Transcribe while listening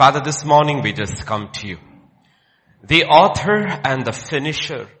Father, this morning we just come to you, the author and the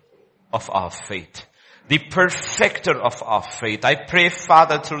finisher of our faith, the perfecter of our faith. I pray,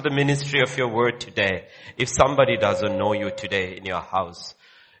 Father, through the ministry of your word today, if somebody doesn't know you today in your house,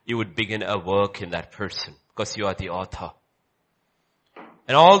 you would begin a work in that person because you are the author.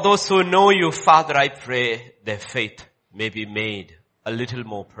 And all those who know you, Father, I pray their faith may be made a little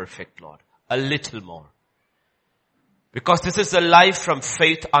more perfect, Lord, a little more. Because this is a life from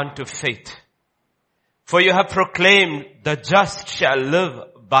faith unto faith. For you have proclaimed the just shall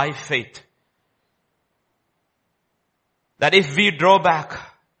live by faith. That if we draw back,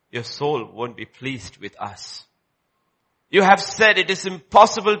 your soul won't be pleased with us. You have said it is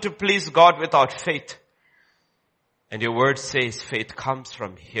impossible to please God without faith. And your word says faith comes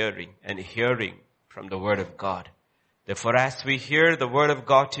from hearing, and hearing from the word of God. Therefore, as we hear the word of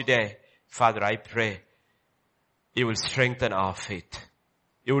God today, Father, I pray you will strengthen our faith.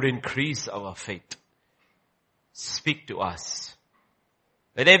 You would increase our faith. Speak to us.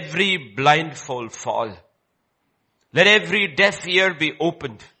 Let every blindfold fall. Let every deaf ear be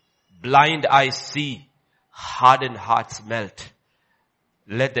opened. Blind eyes see. Hardened hearts melt.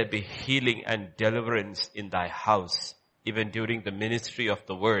 Let there be healing and deliverance in thy house, even during the ministry of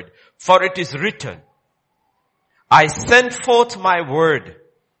the word. For it is written, I sent forth my word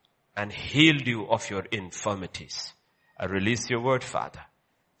and healed you of your infirmities. I release your word, Father.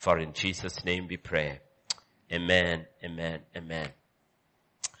 For in Jesus' name we pray. Amen, amen, amen.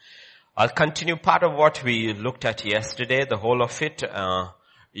 I'll continue part of what we looked at yesterday, the whole of it.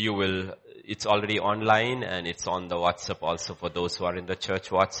 It's already online and it's on the WhatsApp also for those who are in the church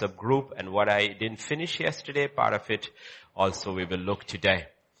WhatsApp group. And what I didn't finish yesterday, part of it also we will look today.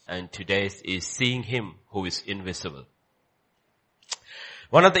 And today is seeing him who is invisible.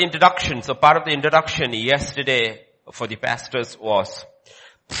 One of the introductions, or part of the introduction yesterday for the pastors was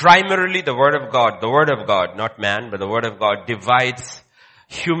primarily the Word of God. The Word of God, not man, but the Word of God divides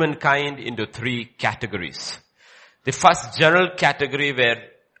humankind into three categories. The first general category where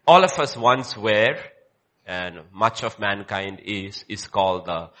all of us once were, and much of mankind is called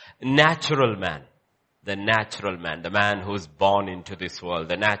the natural man. The natural man, the man who is born into this world,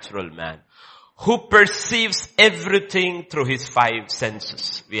 the natural man, who perceives everything through his five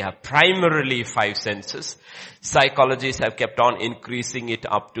senses. We have primarily five senses. Psychologists have kept on increasing it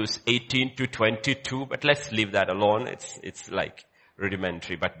up to 18 to 22, but let's leave that alone. It's like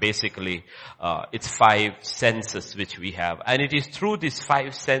rudimentary, but basically, it's five senses which we have. And it is through these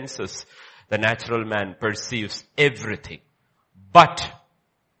five senses the natural man perceives everything. But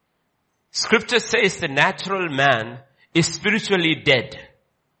Scripture says the natural man is spiritually dead.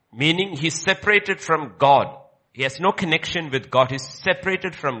 Meaning he's separated from God. He has no connection with God. He's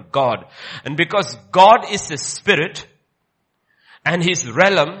separated from God. And because God is a spirit and his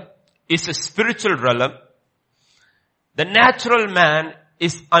realm is a spiritual realm, the natural man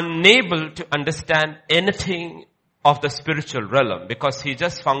is unable to understand anything of the spiritual realm because he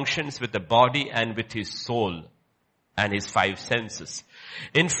just functions with the body and with his soul and his five senses.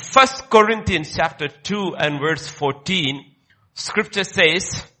 In 1 Corinthians chapter 2 and verse 14, Scripture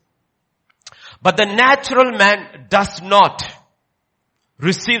says, but the natural man does not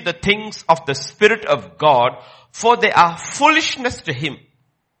receive the things of the Spirit of God, for they are foolishness to him.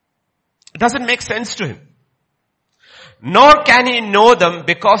 It doesn't make sense to him. Nor can he know them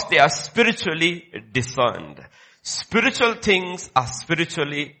because they are spiritually discerned. Spiritual things are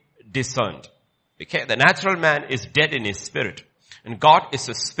spiritually discerned. Okay, the natural man is dead in his spirit. And God is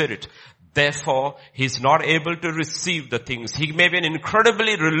a spirit. Therefore, he's not able to receive the things. He may be an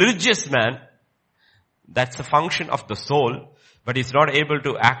incredibly religious man. That's a function of the soul, but he's not able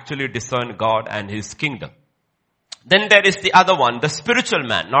to actually discern God and his kingdom. Then there is the other one, the spiritual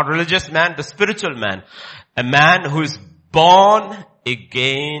man, not religious man, the spiritual man. A man who is born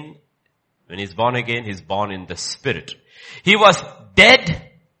again. When he's born again, he's born in the spirit. He was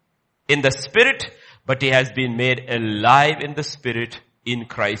dead in the spirit, but he has been made alive in the spirit in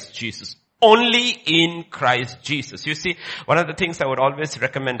Christ Jesus. Only in Christ Jesus. You see, one of the things I would always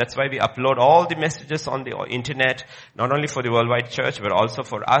recommend, that's why we upload all the messages on the internet, not only for the worldwide church, but also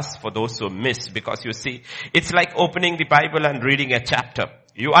for us, for those who miss. Because you see, it's like opening the Bible and reading a chapter.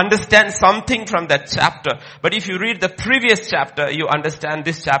 You understand something from that chapter, but if you read the previous chapter, you understand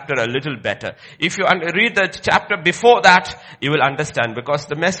this chapter a little better. If you read the chapter before that, you will understand, because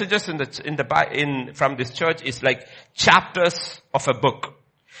the messages from this church is like chapters of a book.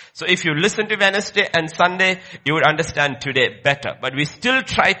 So if you listen to Wednesday and Sunday, you would understand today better. But we still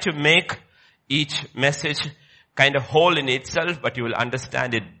try to make each message kind of whole in itself, but you will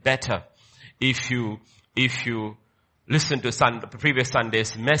understand it better if you listen to previous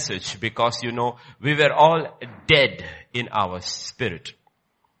Sunday's message, because we were all dead in our spirit.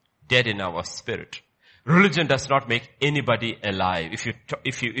 Dead in our spirit. Religion does not make anybody alive.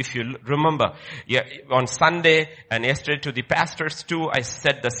 If you remember, on Sunday and yesterday to the pastors too, I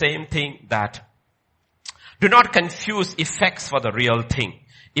said the same thing, that do not confuse effects for the real thing.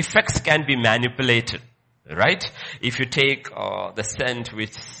 Effects can be manipulated, right? If you take the scent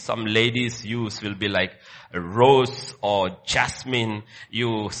which some ladies use, will be like a rose or jasmine.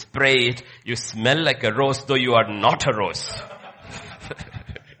 You spray it, you smell like a rose, though you are not a rose.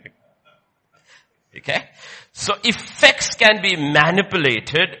 Okay? So effects can be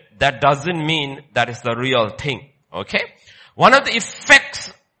manipulated. That doesn't mean that is the real thing. Okay? One of the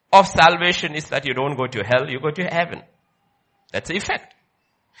effects of salvation is that you don't go to hell, you go to heaven. That's the effect.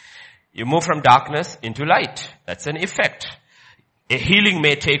 You move from darkness into light. That's an effect. A healing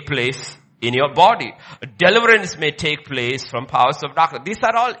may take place in your body. A deliverance may take place from powers of darkness. These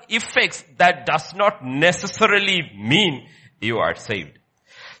are all effects. That does not necessarily mean you are saved.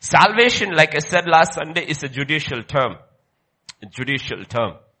 Salvation, like I said last Sunday, is a judicial term. A judicial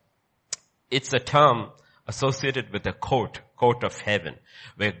term. It's a term associated with the court of heaven,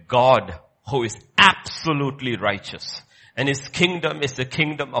 where God, who is absolutely righteous, and his kingdom is the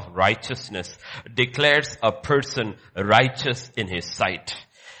kingdom of righteousness, declares a person righteous in his sight.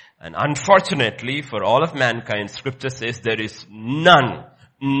 And unfortunately, for all of mankind, scripture says there is no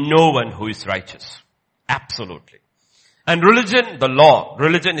one who is righteous. Absolutely. And religion, the law.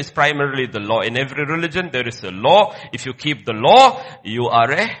 Religion is primarily the law. In every religion, there is a law. If you keep the law, you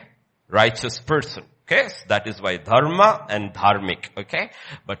are a righteous person. Okay? So that is why dharma and dharmic. Okay?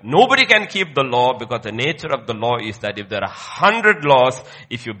 But nobody can keep the law, because the nature of the law is that if there are 100 laws,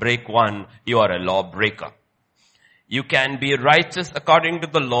 if you break one, you are a lawbreaker. You can be righteous according to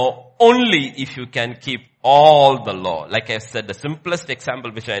the law only if you can keep all the law. Like I said, the simplest example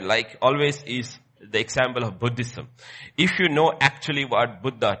which I like always is the example of Buddhism. If you know actually what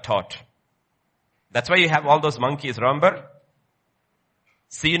Buddha taught, that's why you have all those monkeys, remember?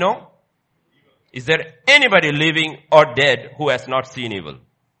 See, is there anybody living or dead who has not seen evil?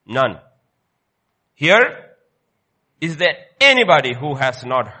 None. Here, is there anybody who has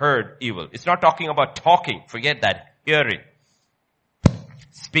not heard evil? It's not talking about talking. Forget that. Hearing.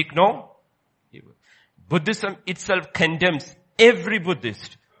 Speak no evil. Buddhism itself condemns every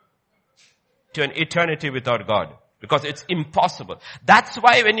Buddhist to an eternity without God, because it's impossible. That's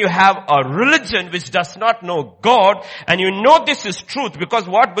why when you have a religion which does not know God, and you know this is truth, because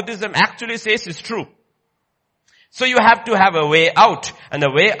what Buddhism actually says is true. So you have to have a way out, and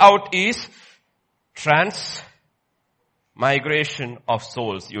the way out is transmigration of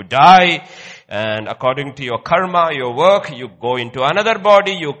souls. You die, and according to your karma, your work, you go into another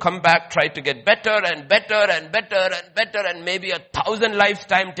body, you come back, try to get better and better and better and better, and maybe 1,000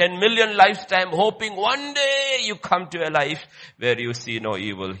 lifetime, 10 million lifetime, hoping one day you come to a life where you see no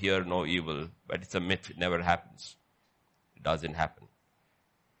evil, hear no evil. But it's a myth. It never happens. It doesn't happen.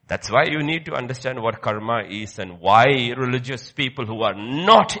 That's why you need to understand what karma is, and why religious people who are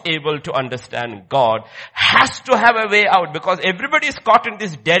not able to understand God has to have a way out, because everybody is caught in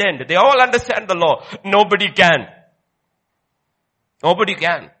this dead end. They all understand the law. Nobody can. Nobody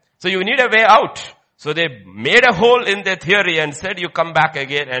can. So you need a way out. So they made a hole in their theory and said you come back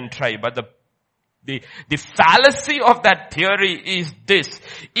again and try. But the fallacy of that theory is this: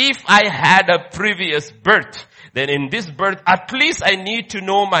 if I had a previous birth, then in this birth, at least I need to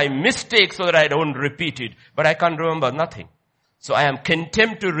know my mistakes so that I don't repeat it. But I can't remember nothing. So I am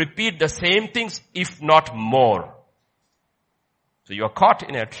content to repeat the same things, if not more. So you are caught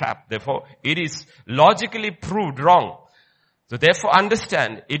in a trap. Therefore, it is logically proved wrong. So therefore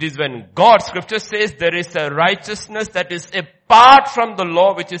understand, it is when God, scripture says, there is a righteousness that is apart from the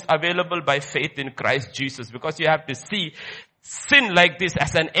law, which is available by faith in Christ Jesus. Because you have to see sin like this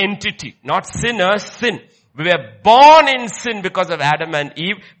as an entity, not sinners, sin. We were born in sin because of Adam and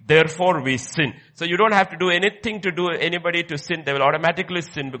Eve, therefore we sin. So you don't have to do anything to do anybody to sin. They will automatically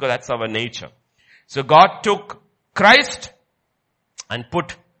sin, because that's our nature. So God took Christ and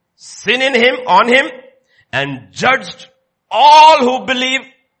put sin in him, on him, and judged all who believe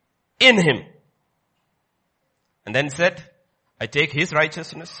in him. And then said, I take his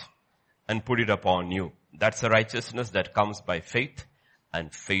righteousness and put it upon you. That's the righteousness that comes by faith,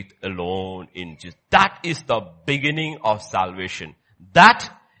 and faith alone in Jesus. That is the beginning of salvation.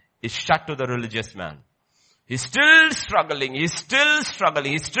 That is shut to the religious man. He's still struggling. He's still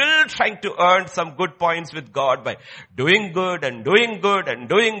trying to earn some good points with God by doing good and doing good and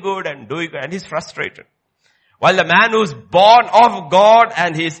doing good and doing good. And he's frustrated. While the man who's born of God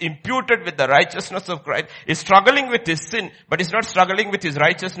and he is imputed with the righteousness of Christ is struggling with his sin, but he's not struggling with his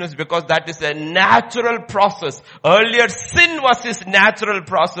righteousness because that is a natural process. Earlier sin was his natural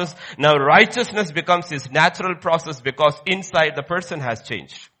process. Now righteousness becomes his natural process because inside the person has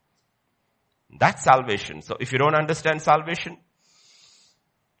changed. That's salvation. So if you don't understand salvation,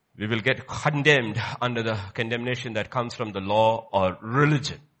 we will get condemned under the condemnation that comes from the law or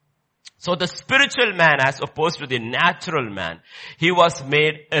religion. So the spiritual man as opposed to the natural man, he was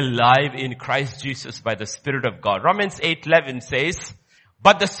made alive in Christ Jesus by the Spirit of God. Romans 8:11 says,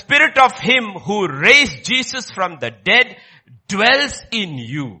 but the Spirit of him who raised Jesus from the dead dwells in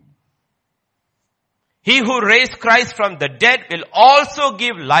you. He who raised Christ from the dead will also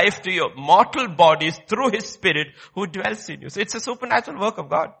give life to your mortal bodies through his Spirit who dwells in you. So it's a supernatural work of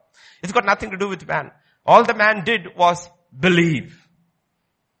God. It's got nothing to do with man. All the man did was believe.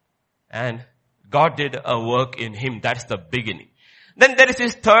 And God did a work in him. That's the beginning. Then there is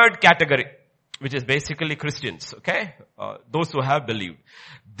his third category, which is basically Christians, okay? Those who have believed.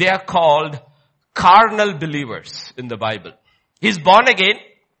 They are called carnal believers in the Bible. He's born again,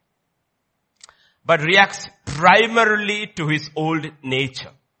 but reacts primarily to his old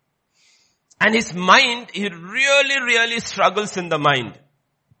nature. And his mind, he really struggles in the mind.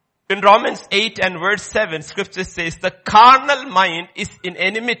 In Romans 8 and verse 7, scripture says, the carnal mind is in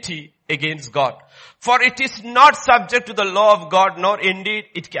enmity against God. For it is not subject to the law of God, nor indeed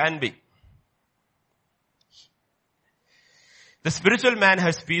it can be. The spiritual man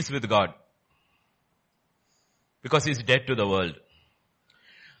has peace with God because he's dead to the world.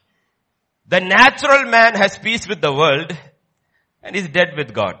 The natural man has peace with the world and is dead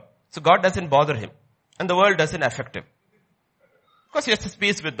with God. So God doesn't bother him and the world doesn't affect him. Because he has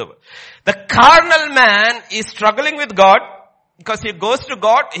peace with the world. The carnal man is struggling with God because he goes to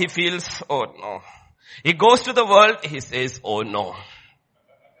God, he feels, oh no. He goes to the world, he says, oh no.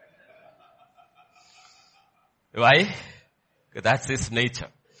 Why? Because that's his nature.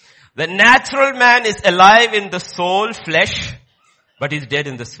 The natural man is alive in the soul, flesh, but he's dead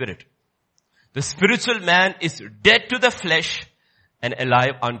in the spirit. The spiritual man is dead to the flesh and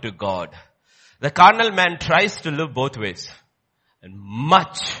alive unto God. The carnal man tries to live both ways. And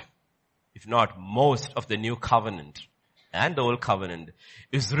much, if not most, of the new covenant and the old covenant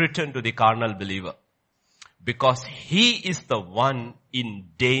is written to the carnal believer. Because he is the one in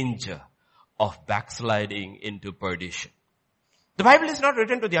danger of backsliding into perdition. The Bible is not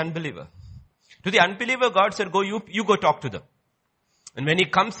written to the unbeliever. To the unbeliever, God said, go, you go talk to them. And when he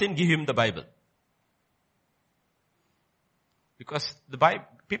comes in, give him the Bible. Because the Bible,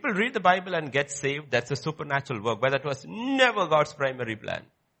 people read the Bible and get saved. That's a supernatural work. But that was never God's primary plan.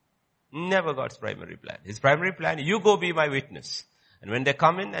 Never God's primary plan. His primary plan, you go be my witness. And when they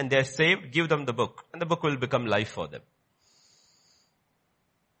come in and they're saved, give them the book. And the book will become life for them.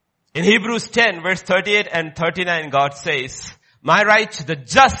 In Hebrews 10 verse 38 and 39, God says, my right, the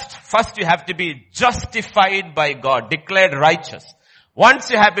just, first you have to be justified by God, declared righteous.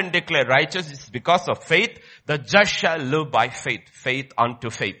 Once you have been declared righteous, it's because of faith. The just shall live by faith. Faith unto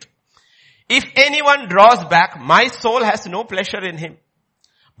faith. If anyone draws back, my soul has no pleasure in him.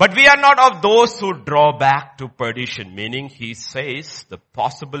 But we are not of those who draw back to perdition. Meaning he says the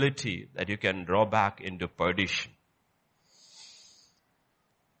possibility that you can draw back into perdition.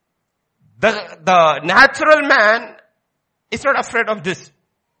 The natural man is not afraid of this.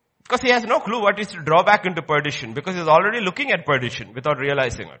 Because he has no clue what is to draw back into perdition. Because he's already looking at perdition without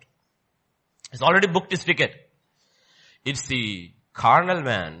realizing it. He's already booked his ticket. It's the carnal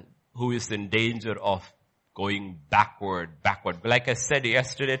man who is in danger of going backward. Like I said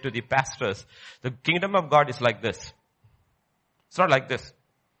yesterday to the pastors, the kingdom of God is like this. It's not like this.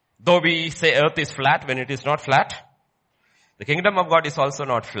 Though we say earth is flat when it is not flat, the kingdom of God is also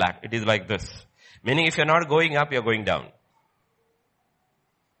not flat. It is like this. Meaning if you're not going up, you're going down.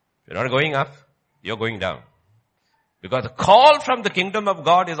 If you're not going up, you're going down. Because the call from the kingdom of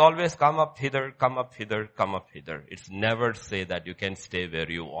God is always come up hither, come up hither, come up hither. It's never say that you can stay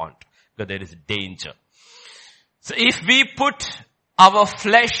where you want. Because there is danger. So if we put our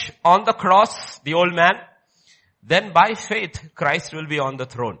flesh on the cross, the old man, then by faith, Christ will be on the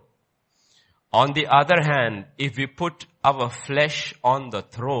throne. On the other hand, if we put our flesh on the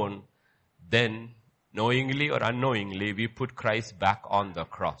throne, then knowingly or unknowingly, we put Christ back on the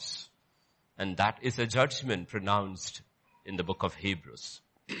cross. And that is a judgment pronounced in the book of Hebrews.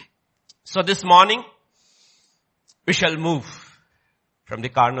 So this morning, we shall move from the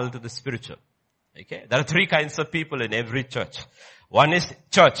carnal to the spiritual. Okay? There are three kinds of people in every church. One is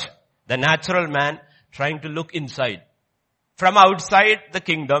church, the natural man trying to look inside. from outside the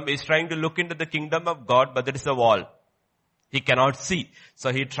kingdom. He's trying to look into the kingdom of God, but there is a wall. He cannot see.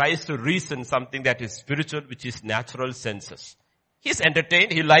 So he tries to reason something that is spiritual, which is natural senses. He's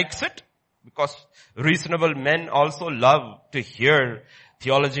entertained. He likes it because reasonable men also love to hear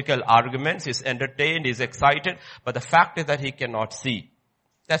theological arguments. He's entertained. He's excited. But the fact is that he cannot see.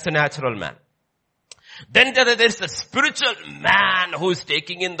 That's a natural man. Then there's a spiritual man who is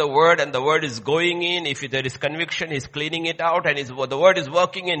taking in the word and the word is going in. If there is conviction, he's cleaning it out and the word is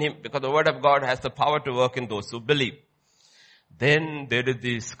working in him because the word of God has the power to work in those who believe. Then there is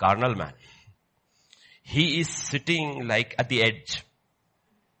this carnal man. He is sitting like at the edge.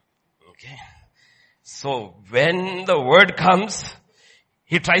 Okay. So when the word comes,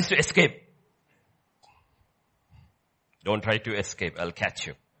 he tries to escape. Don't try to escape. I'll catch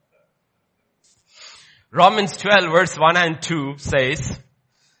you. Romans 12 verse 1 and 2 says,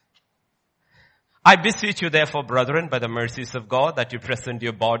 I beseech you therefore, brethren, by the mercies of God, that you present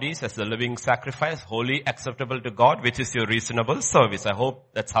your bodies as a living sacrifice, holy, acceptable to God, which is your reasonable service. I hope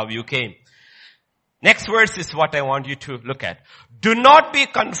that's how you came. Next verse is what I want you to look at. Do not be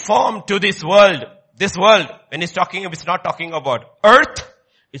conformed to this world. This world, when it's not talking about earth,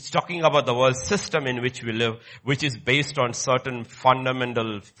 it's talking about the world system in which we live, which is based on certain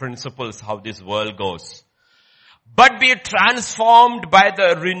fundamental principles how this world goes. But be transformed by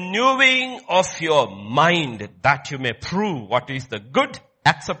the renewing of your mind, that you may prove what is the good,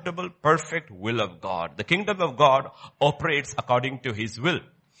 acceptable, perfect will of God. The kingdom of God operates according to His will.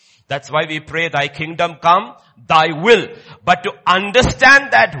 That's why we pray, thy kingdom come, thy will. But to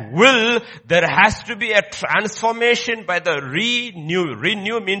understand that will, there has to be a transformation by the renew.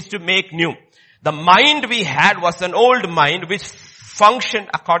 Renew means to make new. The mind we had was an old mind which functioned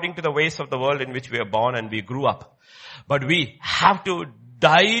according to the ways of the world in which we are born and we grew up. But we have to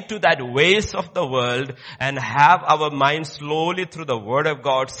die to that ways of the world and have our mind slowly through the word of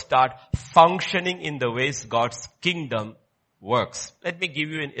God start functioning in the ways God's kingdom works. Let me give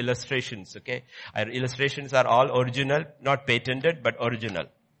you illustrations, okay? Our illustrations are all original, not patented, but original.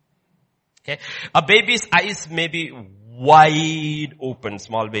 Okay? A baby's eyes may be wide open,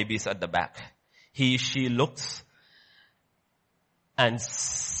 small babies at the back. She looks and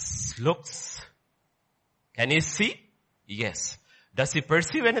looks. Can he see? Yes. Does he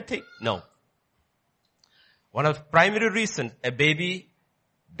perceive anything? No. One of the primary reasons a baby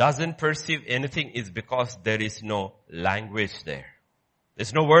doesn't perceive anything is because there is no language there.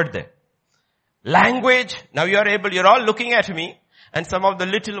 There's no word there. Language, now you're all looking at me, and some of the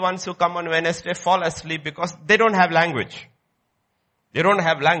little ones who come on Wednesday fall asleep because they don't have language. They don't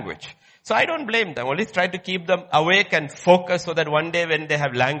have language. So I don't blame them. Only try to keep them awake and focused so that one day when they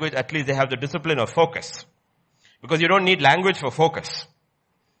have language, at least they have the discipline of focus. Because you don't need language for focus.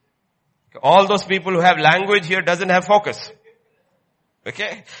 All those people who have language here doesn't have focus.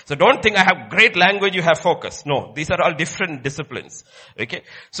 Okay? So don't think I have great language, you have focus. No, these are all different disciplines. Okay?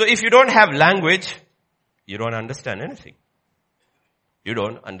 So if you don't have language, you don't understand anything. You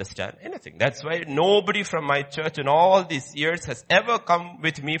don't understand anything. That's why nobody from my church in all these years has ever come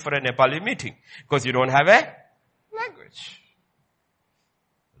with me for a Nepali meeting. Because you don't have a language.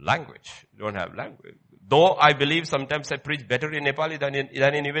 Language. You don't have language. Though I believe sometimes I preach better in Nepali than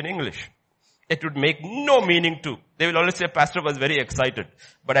in even English. It would make no meaning to. They will always say, Pastor was very excited,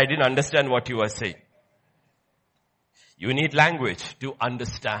 but I didn't understand what you were saying. You need language to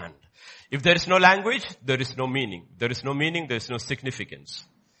understand. If there is no language, there is no meaning. There is no meaning, there is no significance.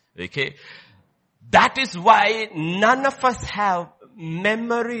 Okay? That is why none of us have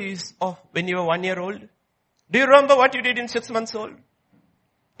memories of when you were 1 year old. Do you remember what you did in 6 months old?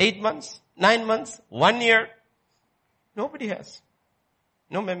 8 months? 9 months? 1 year? Nobody has.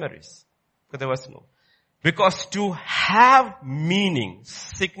 No memories. Because there was no. Because to have meaning,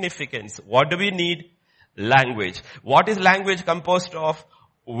 significance, what do we need? Language. What is language composed of?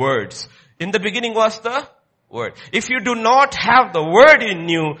 Words. In the beginning was the Word. If you do not have the Word in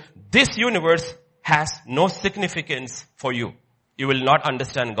you, this universe has no significance for you. You will not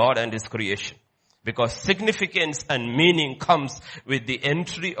understand God and His creation. Because significance and meaning comes with the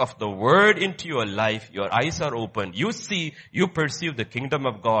entry of the Word into your life. Your eyes are opened. You see, you perceive the kingdom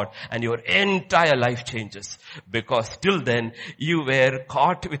of God and your entire life changes. Because till then, you were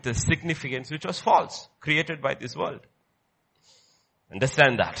caught with a significance which was false, created by this world.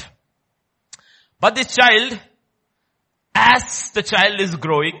 Understand that. But this child, as the child is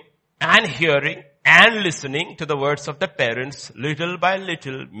growing and hearing and listening to the words of the parents, little by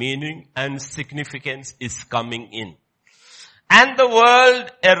little, meaning and significance is coming in. And the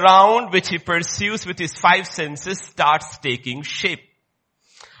world around which he perceives with his 5 senses starts taking shape.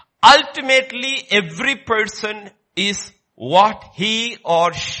 Ultimately, every person is what he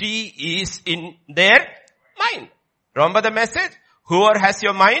or she is in their mind. Remember the message? Whoever has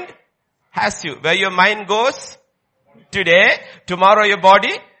your mind has you. Where your mind goes today, tomorrow your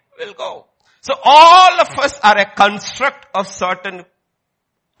body will go. So all of us are a construct of certain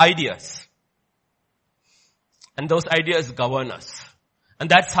ideas. And those ideas govern us. And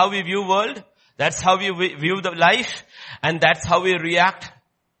that's how we view world. That's how we view the life. And that's how we react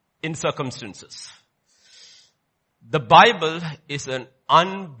in circumstances. The Bible is an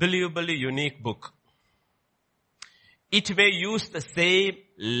unbelievably unique book. It may use the same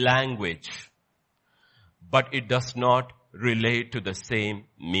language, but it does not relate to the same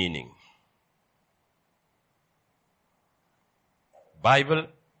meaning. Bible,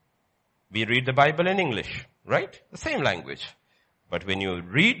 we read the Bible in English, right? The same language. But when you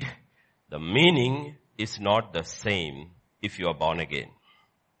read, the meaning is not the same if you are born again.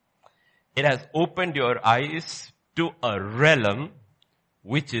 It has opened your eyes to a realm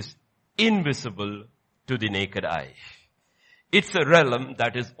which is invisible to the naked eye. It's a realm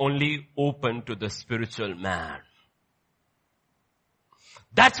that is only open to the spiritual man.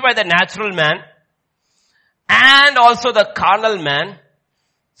 That's why the natural man and also the carnal man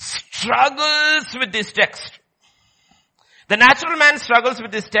struggles with this text. The natural man struggles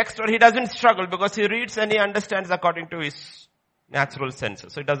with this text, or he doesn't struggle because he reads and he understands according to his natural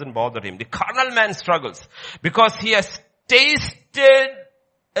senses. So it doesn't bother him. The carnal man struggles because he has tasted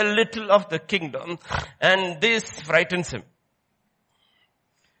a little of the kingdom and this frightens him.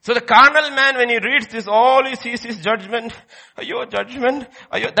 So the carnal man, when he reads this, all he sees is judgment. Your judgment.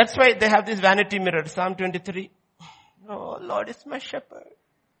 That's why they have this vanity mirror, Psalm 23. Oh, Lord is my shepherd.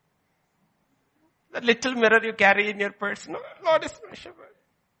 The little mirror you carry in your purse. No, Lord is my shepherd.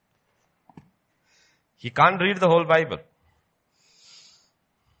 He can't read the whole Bible.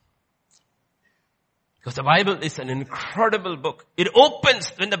 Because the Bible is an incredible book. It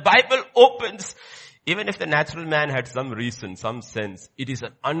opens, when the Bible opens, even if the natural man had some reason, some sense, it is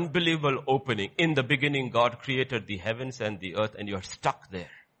an unbelievable opening. In the beginning, God created the heavens and the earth, and you are stuck there.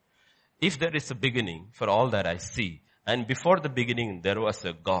 If there is a beginning for all that I see, and before the beginning there was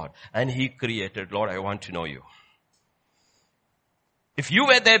a God, and He created, Lord, I want to know you. If you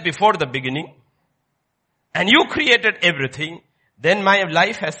were there before the beginning, and you created everything, then my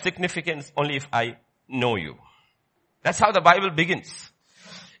life has significance only if I know you. That's how the Bible begins.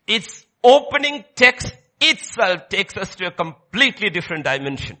 Its opening text itself takes us to a completely different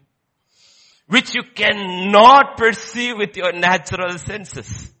dimension, which you cannot perceive with your natural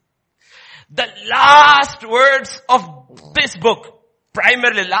senses. The last words of this book,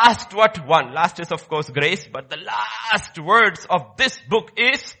 primarily last is of course grace, but the last words of this book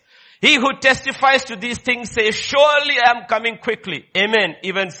is, he who testifies to these things says, surely I am coming quickly. Amen.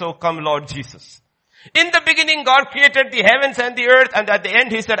 Even so come Lord Jesus. In the beginning God created the heavens and the earth, and at the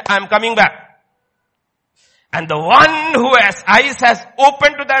end He said, I am coming back. And the one who has eyes has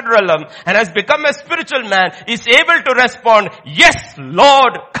opened to that realm and has become a spiritual man is able to respond, yes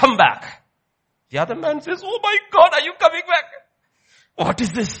Lord, come back. The other man says, oh my God, are you coming back? What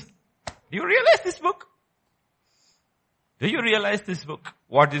is this? Do you realize this book? Do you realize this book?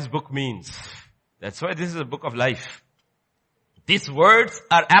 What this book means? That's why this is a book of life. These words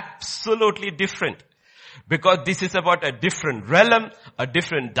are absolutely different because this is about a different realm, a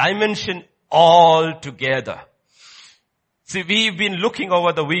different dimension altogether. See, we've been looking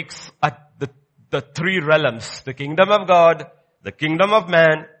over the weeks at the three realms, the kingdom of God, the kingdom of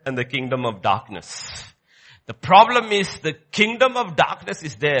man, and the kingdom of darkness. The problem is the kingdom of darkness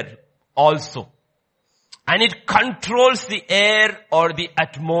is there also. And it controls the air or the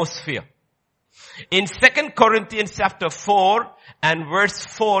atmosphere. In 2 Corinthians chapter 4 and verse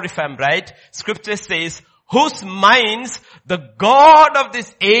 4, if I'm right, scripture says, whose minds the God of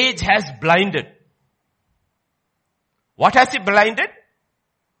this age has blinded. What has He blinded?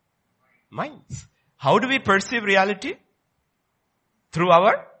 Minds. How do we perceive reality? Through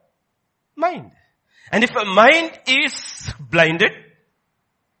our mind. And if a mind is blinded,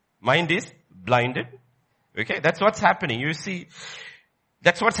 okay, that's what's happening. You see,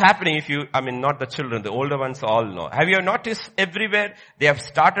 that's what's happening not the children, the older ones all know. Have you noticed everywhere they have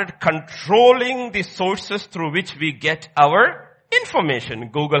started controlling the sources through which we get our information?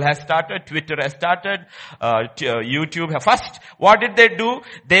 Google has started, Twitter has started, YouTube. First, what did they do?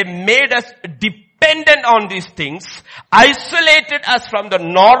 They made us depend dependent on these things, isolated us from the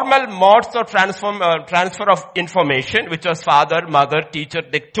normal modes of transfer of information, which was father, mother, teacher.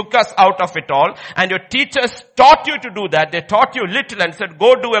 They took us out of it all, and your teachers taught you to do that. They taught you little and said,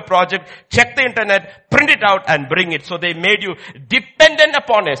 go do a project, check the internet, print it out and bring it. So they made you dependent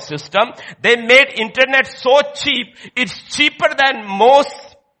upon a system. They made internet so cheap, it's cheaper than most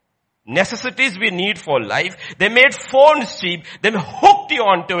necessities we need for life. They made phones cheap. They hooked you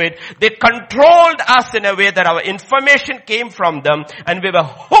onto it. They controlled us in a way that our information came from them, and we were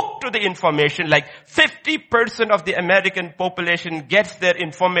hooked to the information. Like 50% of the American population gets their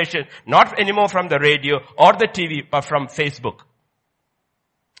information not anymore from the radio or the TV, but from Facebook.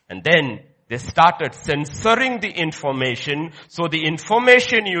 And then they started censoring the information, so the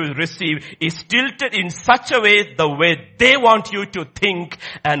information you receive is tilted in such a way, the way they want you to think,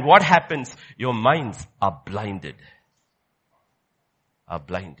 and what happens? Your minds are blinded. Are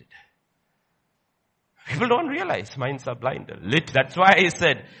blinded. People don't realize minds are blinded. That's why I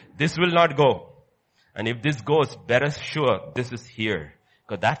said, this will not go. And if this goes, better sure this is here.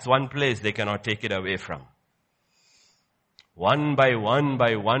 Because that's one place they cannot take it away from. One by one,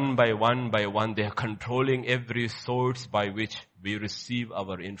 by one, by one, by one, they are controlling every source by which we receive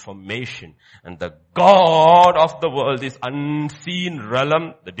our information. And the God of the world, this unseen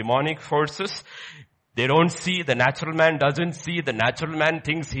realm, the demonic forces, they don't see, the natural man doesn't see, the natural man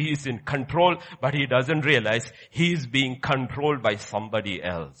thinks he is in control, but he doesn't realize he is being controlled by somebody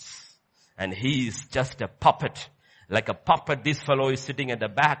else. And he is just a puppet. Like a puppet, this fellow is sitting at the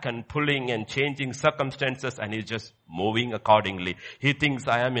back and pulling and changing circumstances, and he's just moving accordingly. He thinks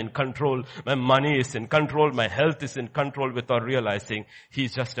I am in control, my money is in control, my health is in control, without realizing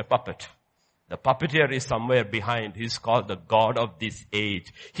he's just a puppet. The puppeteer is somewhere behind. He's called the God of this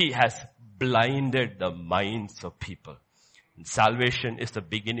age. He has blinded the minds of people. And salvation is the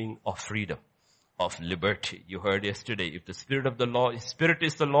beginning of freedom, of liberty. You heard yesterday, if the Spirit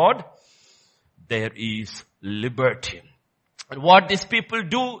is the Lord, there is liberty. And what these people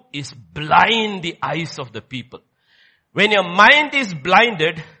do is blind the eyes of the people. When your mind is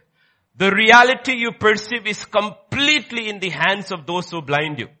blinded, the reality you perceive is completely in the hands of those who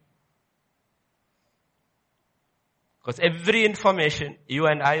blind you. Because every information you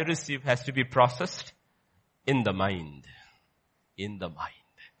and I receive has to be processed in the mind. In the mind.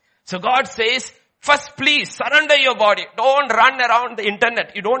 So God says, first, please surrender your body. Don't run around the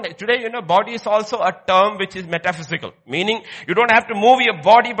internet. Today, body is also a term which is metaphysical. Meaning, you don't have to move your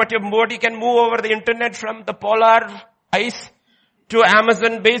body, but your body can move over the internet from the polar ice to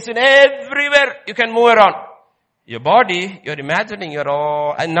Amazon basin. Everywhere you can move around. Your body, you're imagining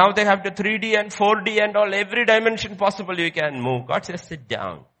and now they have the 3D and 4D and all, every dimension possible you can move. God says, sit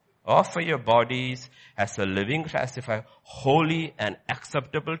down. Offer your bodies as a living sacrifice, holy and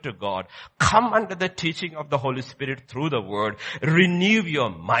acceptable to God. Come under the teaching of the Holy Spirit through the Word. Renew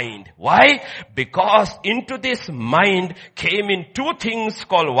your mind. Why? Because into this mind came in two things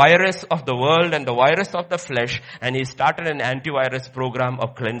called virus of the world and the virus of the flesh, and He started an antivirus program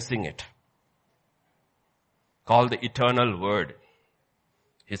of cleansing it, called the eternal Word.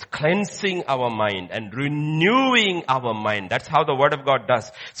 He's cleansing our mind and renewing our mind. That's how the Word of God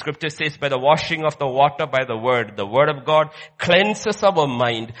does. Scripture says by the washing of the water by the Word of God cleanses our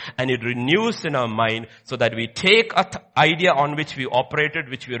mind and it renews in our mind so that we take an idea on which we operated,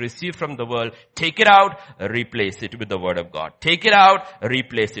 which we received from the world, take it out, replace it with the Word of God. Take it out,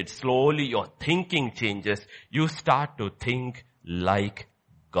 replace it. Slowly your thinking changes. You start to think like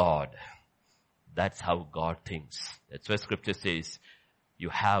God. That's how God thinks. That's why Scripture says, you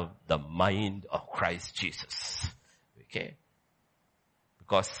have the mind of Christ Jesus. Okay?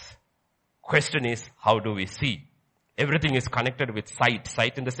 Because question is, how do we see? Everything is connected with sight.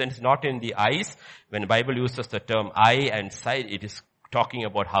 Sight in the sense not in the eyes. When the Bible uses the term eye and sight, it is talking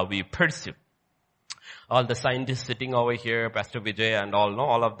about how we perceive. All the scientists sitting over here, Pastor Vijay and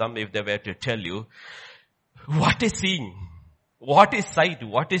all of them, if they were to tell you, what is seeing? What is sight?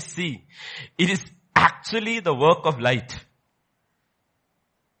 What is seeing? It is actually the work of light.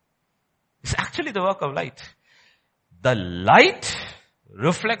 It's actually the work of light. The light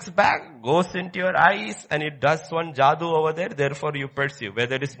reflects back, goes into your eyes, and it does one jadoo over there. Therefore you perceive. Where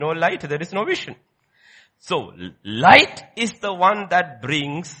there is no light, there is no vision. So light is the one that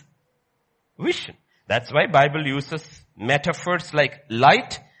brings vision. That's why Bible uses metaphors like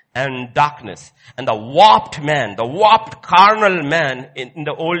light and darkness. And the warped carnal man in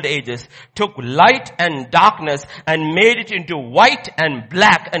the old ages took light and darkness and made it into white and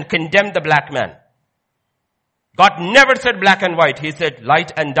black and condemned the black man. God never said black and white. He said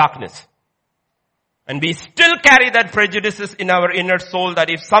light and darkness. And we still carry that prejudices in our inner soul that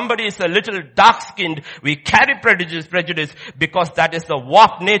if somebody is a little dark-skinned, we carry prejudice because that is the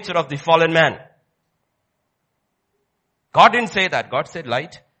warped nature of the fallen man. God didn't say that. God said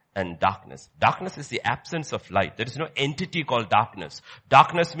light and darkness. Darkness is the absence of light. There is no entity called darkness.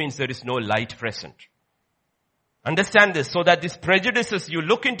 Darkness means there is no light present. Understand this, so that these prejudices, you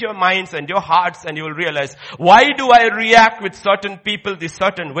look into your minds and your hearts and you will realize, why do I react with certain people this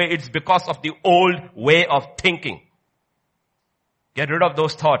certain way? It's because of the old way of thinking. Get rid of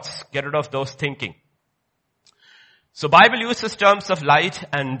those thoughts. Get rid of those thinking. So Bible uses terms of light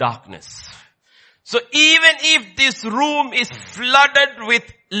and darkness. So even if this room is flooded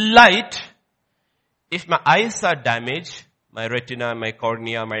with light, if my eyes are damaged, my retina, my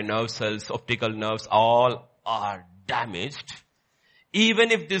cornea, my nerve cells, optical nerves, all are damaged,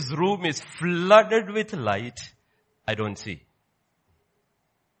 even if this room is flooded with light, I don't see.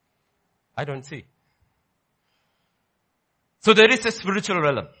 I don't see. So there is a spiritual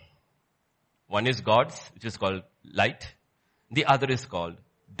realm. One is God's, which is called light. The other is called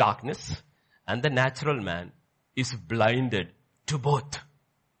darkness. And the natural man is blinded to both.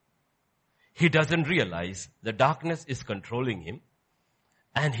 He doesn't realize the darkness is controlling him.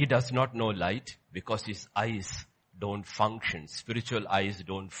 And he does not know light because his eyes don't function. Spiritual eyes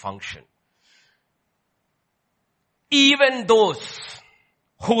don't function. Even those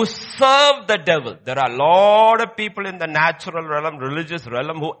who serve the devil, there are a lot of people in the natural realm, religious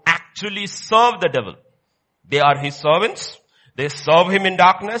realm, who actually serve the devil. They are his servants. They serve him in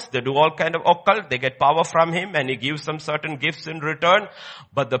darkness. They do all kind of occult. They get power from him and he gives them certain gifts in return.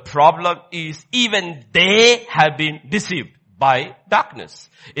 But the problem is even they have been deceived by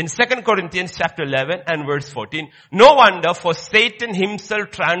darkness. In 2 Corinthians chapter 11 and verse 14, no wonder, for Satan himself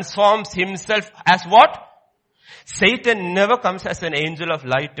transforms himself as what? Satan never comes as an angel of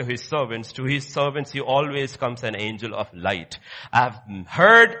light to his servants. To his servants, he always comes an angel of light. I've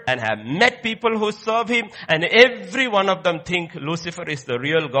heard and have met people who serve him, and every one of them think Lucifer is the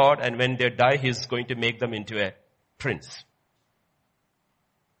real God, and when they die, he's going to make them into a prince.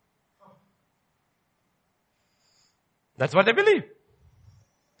 That's what they believe.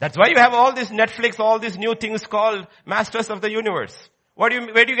 That's why you have all this Netflix, all these new things called Masters of the Universe. Where do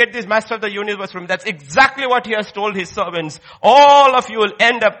you get this Master of the Universe from? That's exactly what he has told his servants. All of you will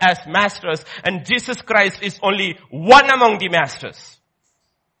end up as masters, and Jesus Christ is only one among the masters.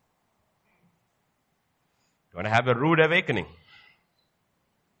 You want to have a rude awakening.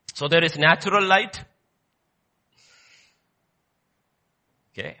 So there is natural light.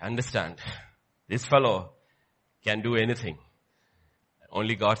 Okay, understand. This fellow can do anything.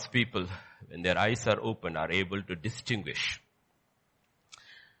 Only God's people, when their eyes are open, are able to distinguish.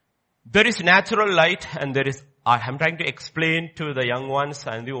 There is natural light and there is, I'm trying to explain to the young ones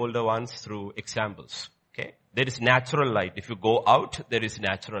and the older ones through examples. Okay? There is natural light. If you go out, there is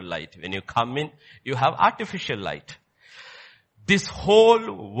natural light. When you come in, you have artificial light. This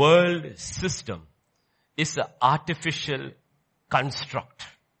whole world system is an artificial construct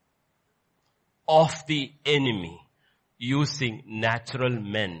of the enemy using natural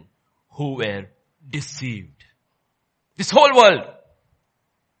men who were deceived. This whole world,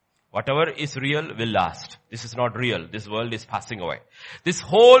 whatever is real will last. This is not real. This world is passing away. This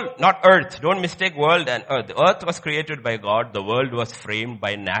whole, not earth. Don't mistake world and earth. The earth was created by God. The world was framed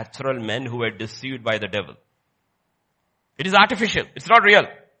by natural men who were deceived by the devil. It is artificial. It's not real.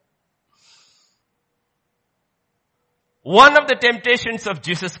 One of the temptations of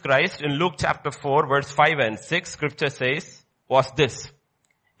Jesus Christ in Luke chapter 4 verse 5 and 6, scripture says, was this.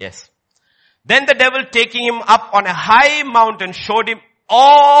 Yes. Then the devil, taking him up on a high mountain, showed him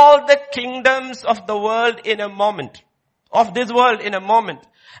all the kingdoms of the world in a moment. Of this world in a moment.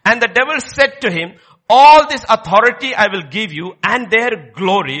 And the devil said to him, all this authority I will give you and their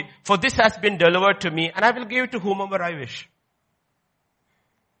glory, for this has been delivered to me, and I will give it to whomever I wish.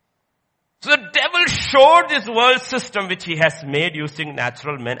 So the devil showed this world system which he has made using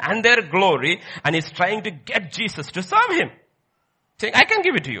natural men and their glory, and he's trying to get Jesus to serve him. Saying, I can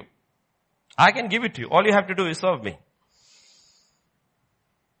give it to you. I can give it to you. All you have to do is serve me.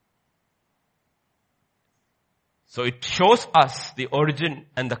 So it shows us the origin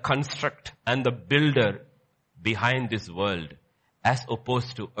and the construct and the builder behind this world as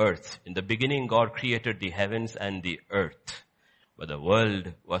opposed to earth. In the beginning, God created the heavens and the earth. But the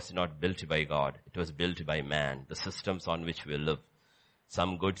world was not built by God. It was built by man. The systems on which we live.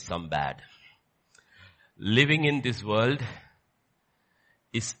 Some good, some bad. Living in this world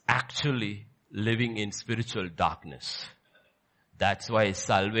is actually living in spiritual darkness. That's why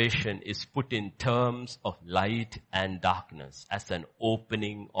salvation is put in terms of light and darkness as an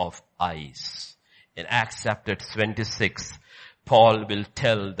opening of eyes. In Acts chapter 26, Paul will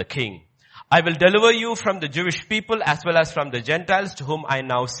tell the king, I will deliver you from the Jewish people as well as from the Gentiles to whom I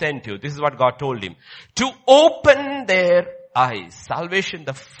now sent you. This is what God told him. To open their eyes. Salvation,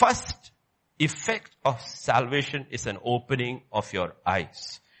 the first effect of salvation is an opening of your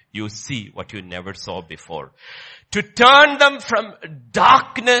eyes. You see what you never saw before. To turn them from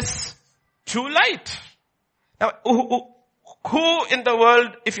darkness to light. Now, who in the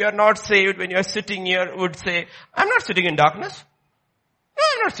world, if you are not saved, when you are sitting here, would say, I'm not sitting in darkness. No,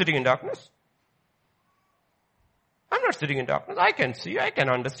 I'm not sitting in darkness. I'm not sitting in darkness. I can see, I can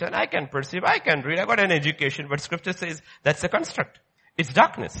understand, I can perceive, I can read, I got an education, but scripture says that's a construct. It's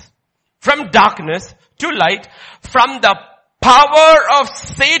darkness. From darkness to light, from the power of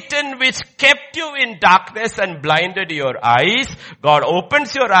Satan which kept you in darkness and blinded your eyes, God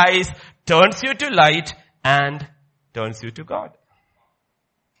opens your eyes, turns you to light, and turns you to God.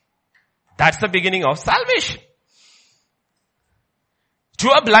 That's the beginning of salvation. To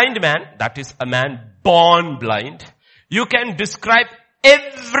a blind man, that is a man born blind, you can describe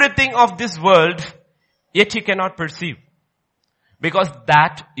everything of this world, yet he cannot perceive. Because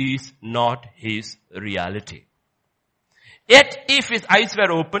that is not his reality. Yet if his eyes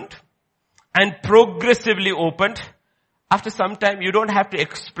were opened and progressively opened, after some time you don't have to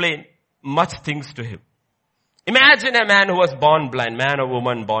explain much things to him. Imagine a man who was born blind, man or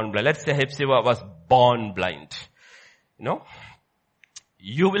woman born blind. Let's say Hepzibah was born blind.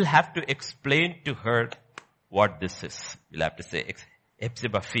 You will have to explain to her what this is. You'll have to say,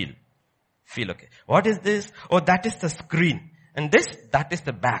 Hepzibah, feel okay. What is this? Oh, that is the screen. And this, that is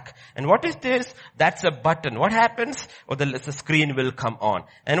the back. And what is this? That's a button. What happens? Oh, the screen will come on.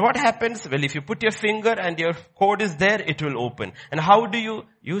 And what happens? Well, if you put your finger and your code is there, it will open. And how do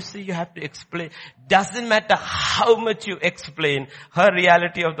you see, you have to explain. Doesn't matter how much you explain, her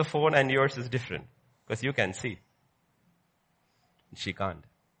reality of the phone and yours is different. Because you can see. She can't.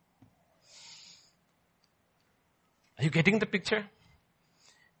 Are you getting the picture?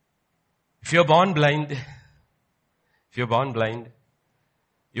 If you're born blind,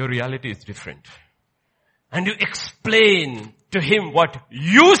 your reality is different. And you explain to him what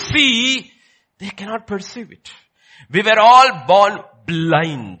you see, they cannot perceive it. We were all born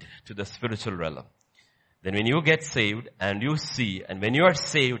blind to the spiritual realm. Then when you get saved and you see, and when you are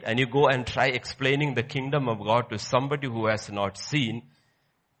saved and you go and try explaining the kingdom of God to somebody who has not seen,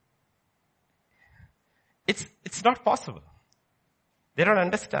 it's not possible. They don't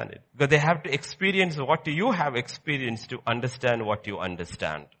understand it because they have to experience what you have experienced to understand what you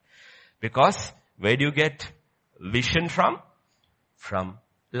understand. Because where do you get vision from? From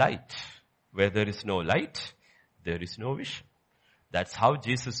light. Where there is no light, there is no vision. That's how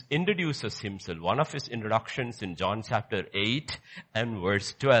Jesus introduces himself. One of his introductions in John chapter 8 and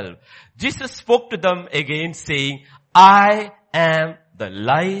verse 12. Jesus spoke to them again saying, I am the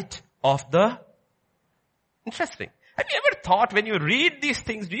light of the... Interesting. Have you ever thought when you read these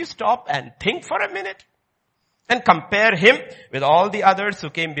things, do you stop and think for a minute? And compare him with all the others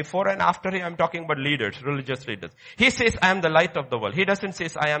who came before and after him. I'm talking about leaders, religious leaders. He says, I am the light of the world. He doesn't say,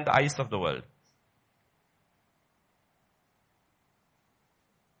 I am the eyes of the world.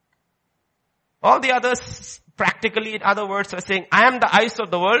 All the others, practically in other words, are saying, I am the eyes of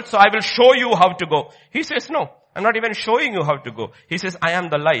the world, so I will show you how to go. He says, no, I'm not even showing you how to go. He says, I am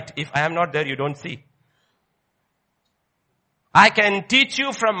the light. If I am not there, you don't see. I can teach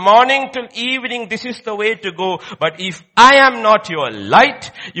you from morning till evening, this is the way to go. But if I am not your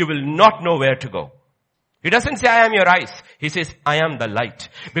light, you will not know where to go. He doesn't say, I am your eyes. He says, I am the light.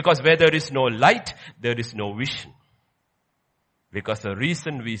 Because where there is no light, there is no vision. Because the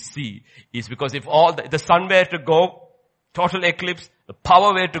reason we see is because if all the sun were to go, total eclipse, the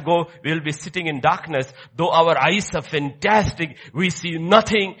power were to go, we will be sitting in darkness. Though our eyes are fantastic, we see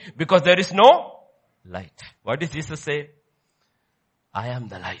nothing because there is no light. What did Jesus say? I am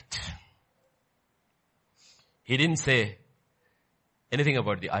the light. He didn't say anything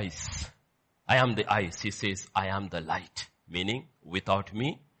about the eyes. I am the eyes. He says, I am the light. Meaning, without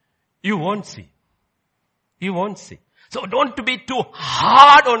me, you won't see. You won't see. So don't be too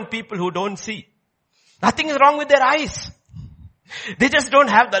hard on people who don't see. Nothing is wrong with their eyes. They just don't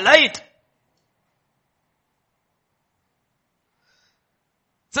have the light.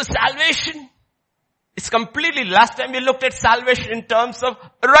 So salvation, it's completely, last time we looked at salvation in terms of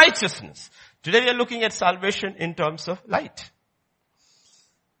righteousness. Today we are looking at salvation in terms of light.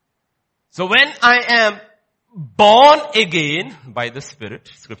 So when I am born again by the Spirit,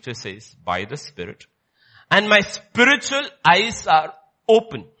 scripture says, by the Spirit, and my spiritual eyes are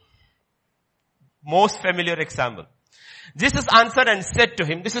open. Most familiar example. Jesus answered and said to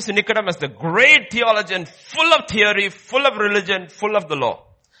him, this is Nicodemus, the great theologian, full of theory, full of religion, full of the law.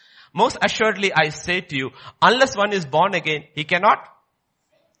 Most assuredly I say to you, unless one is born again, he cannot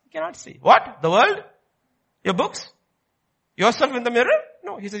see. What? The world? Your books? Yourself in the mirror?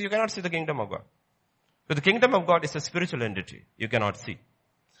 No, he says you cannot see the kingdom of God. So the kingdom of God is a spiritual entity. You cannot see.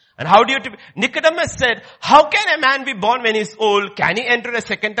 And how do you, Nicodemus said, how can a man be born when he's old? Can he enter a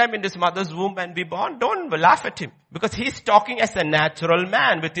second time in his mother's womb and be born? Don't laugh at him. Because he's talking as a natural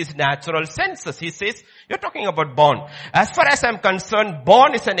man with his natural senses. He says, you're talking about born. As far as I'm concerned,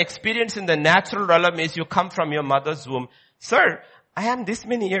 born is an experience in the natural realm is you come from your mother's womb. Sir, I am this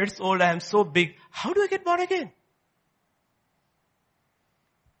many years old. I am so big. How do I get born again?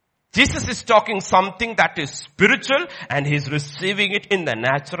 Jesus is talking something that is spiritual and he's receiving it in the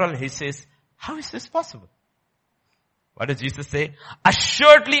natural. He says, how is this possible? What does Jesus say?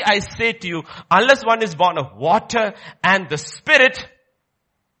 Assuredly I say to you, unless one is born of water and the Spirit,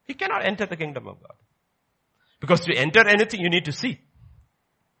 he cannot enter the kingdom of God. Because to enter anything, you need to see.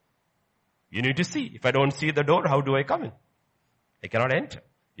 You need to see. If I don't see the door, how do I come in? I cannot enter.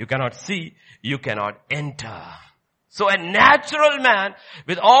 You cannot see, you cannot enter. So a natural man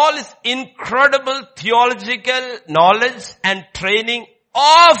with all his incredible theological knowledge and training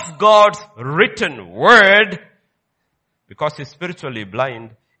of God's written word, because he's spiritually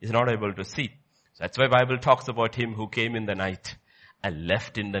blind, is not able to see. So that's why Bible talks about him who came in the night and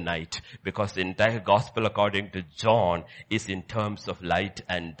left in the night, because the entire gospel according to John is in terms of light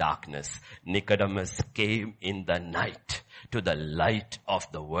and darkness. Nicodemus came in the night to the light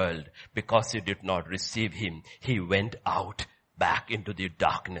of the world. Because he did not receive him, he went out back into the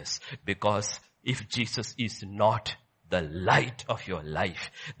darkness. Because if Jesus is not the light of your life,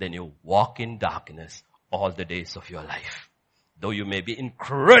 then you walk in darkness all the days of your life. Though you may be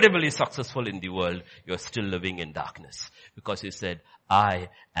incredibly successful in the world, you're still living in darkness. Because he said, I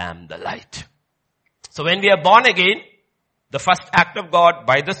am the light. So when we are born again, the first act of God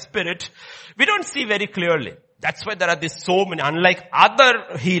by the Spirit, we don't see very clearly. That's why there are so many, unlike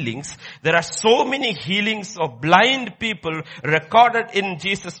other healings, there are so many healings of blind people recorded in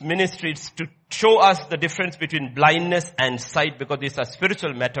Jesus' ministries to show us the difference between blindness and sight, because these are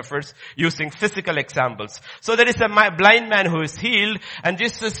spiritual metaphors using physical examples. So there is a blind man who is healed, and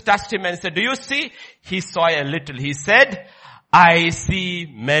Jesus touched him and said, do you see? He saw a little. He said, I see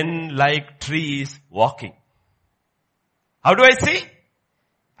men like trees walking. How do I see?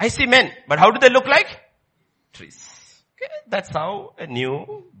 I see men. But how do they look like? Trees. Okay, that's how a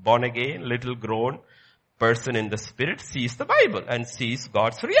new, born again, little grown person in the Spirit sees the Bible and sees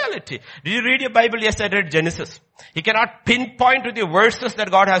God's reality. Did you read your Bible? Yes, I read Genesis. He cannot pinpoint to the verses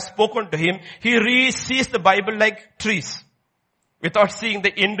that God has spoken to him. He sees the Bible like trees, without seeing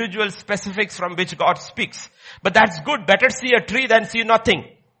the individual specifics from which God speaks. But that's good. Better see a tree than see nothing.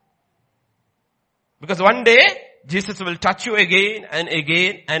 Because one day, Jesus will touch you again and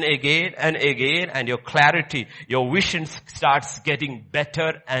again and again and again, and your clarity, your vision starts getting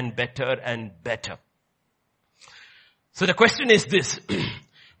better and better and better. So the question is this.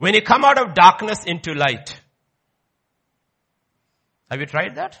 When you come out of darkness into light, have you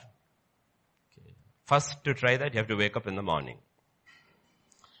tried that? Okay. First to try that, you have to wake up in the morning.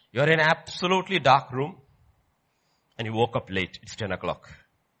 You're in an absolutely dark room and you woke up late. It's 10 o'clock.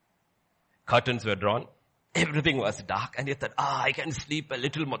 Curtains were drawn. Everything was dark and you thought, I can sleep a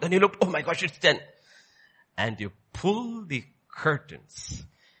little more. Then you looked, oh my gosh, it's 10. And you pull the curtains.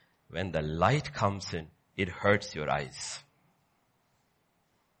 When the light comes in, it hurts your eyes.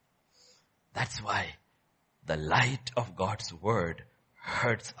 That's why the light of God's word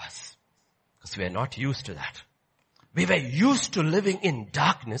hurts us. Because we are not used to that. We were used to living in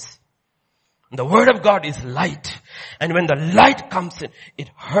darkness. The word of God is light. And when the light comes in, it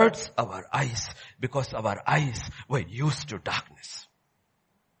hurts our eyes because our eyes were used to darkness.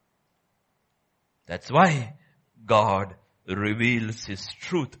 That's why God reveals His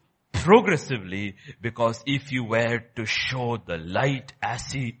truth progressively, because if you were to show the light as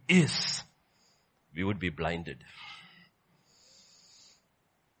He is, we would be blinded.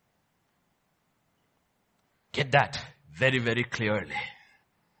 Get that very, very clearly.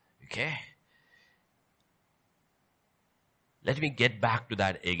 Okay? Let me get back to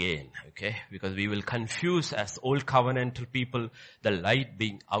that again, okay? Because we will confuse as old covenantal people the light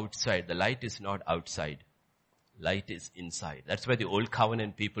being outside. The light is not outside. Light is inside. That's why the old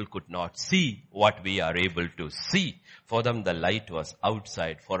covenant people could not see what we are able to see. For them the light was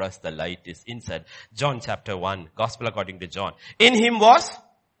outside. For us the light is inside. John chapter 1, Gospel according to John. In Him was,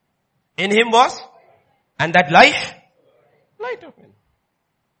 and that light of Him.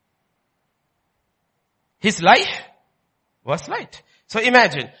 His life was light. So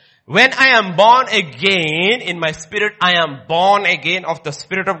imagine, when I am born again in my spirit, I am born again of the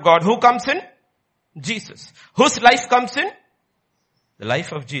Spirit of God. Who comes in? Jesus. Whose life comes in? The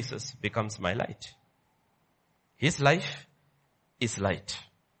life of Jesus becomes my light. His life is light.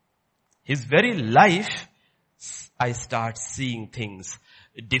 His very life, I start seeing things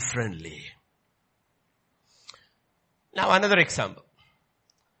differently. Now another example.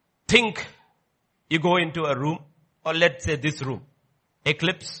 Think you go into a room, or let's say this room.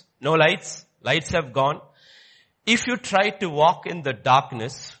 Eclipse, no lights, lights have gone. If you try to walk in the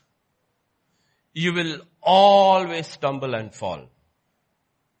darkness, you will always stumble and fall.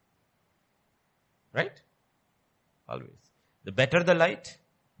 Right? Always. The better the light,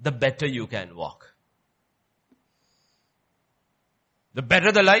 the better you can walk. The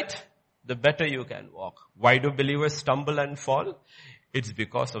better the light, the better you can walk. Why do believers stumble and fall? It's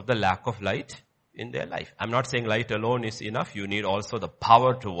because of the lack of light in their life. I'm not saying light alone is enough. You need also the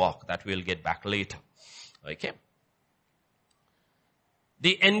power to walk. That we'll get back later. Okay?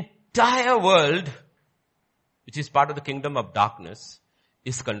 The entire world, which is part of the kingdom of darkness,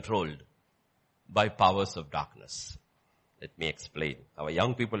 is controlled by powers of darkness. Let me explain. Our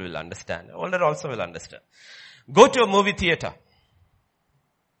young people will understand. Older also will understand. Go to a movie theater.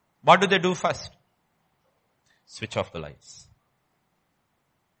 What do they do first? Switch off the lights.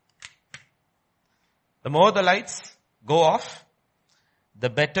 The more the lights go off, the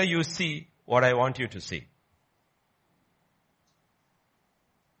better you see what I want you to see.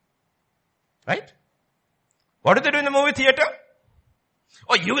 Right? What do they do in the movie theater?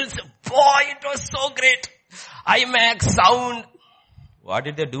 Oh, you will say, boy, it was so great. IMAX sound. What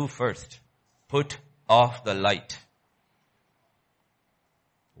did they do first? Put off the light.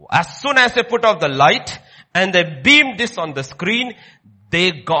 As soon as they put off the light and they beamed this on the screen,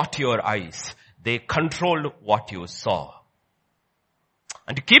 they got your eyes. They controlled what you saw.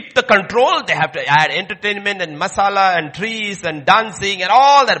 And to keep the control, they have to add entertainment and masala and trees and dancing and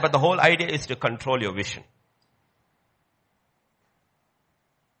all that. But the whole idea is to control your vision.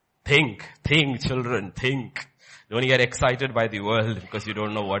 Think, children, think. Don't get excited by the world because you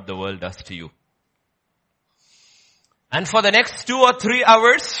don't know what the world does to you. And for the next 2 or 3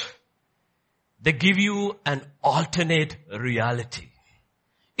 hours, they give you an alternate reality.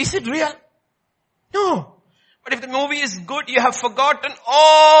 Is it real? No. But if the movie is good, you have forgotten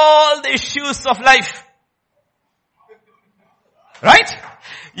all the issues of life. Right?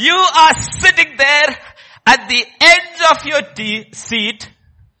 You are sitting there at the edge of your seat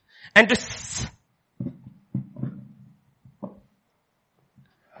and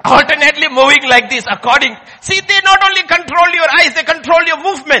alternately moving like this see, they not only control your eyes, they control your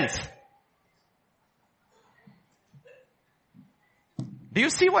movements. Do you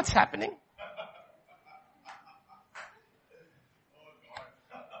see what's happening?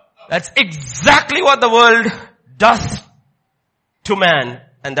 That's exactly what the world does to man,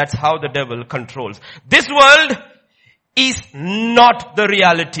 and that's how the devil controls. This world is not the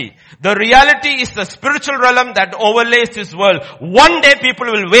reality. The reality is the spiritual realm that overlays this world. One day people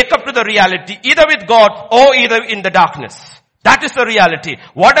will wake up to the reality, either with God or either in the darkness. That is the reality.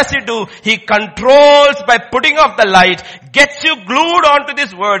 What does he do? He controls by putting off the light, gets you glued onto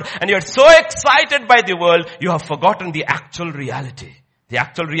this world, and you're so excited by the world, you have forgotten the actual reality. The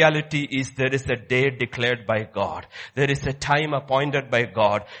actual reality is there is a day declared by God. There is a time appointed by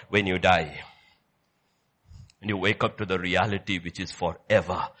God when you die. And you wake up to the reality which is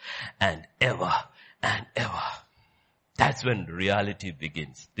forever and ever and ever. That's when reality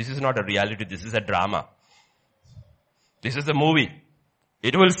begins. This is not a reality, this is a drama. This is a movie.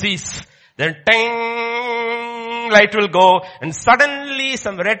 It will cease. Then ting, light will go, and suddenly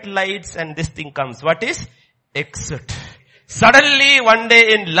some red lights and this thing comes. What is? Exit. Suddenly one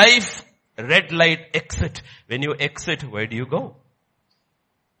day in life, red light, exit. When you exit, where do you go?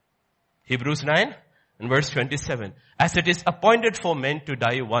 Hebrews 9 and verse 27. As it is appointed for men to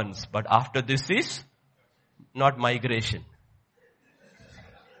die once, but after this is not migration.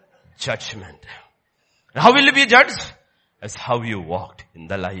 Judgment. And how will you be judged? As how you walked in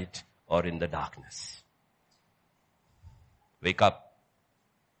the light or in the darkness. Wake up.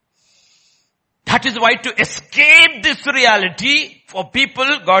 That is why to escape this reality for people,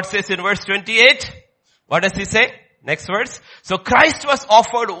 God says in verse 28, what does he say? Next verse. So Christ was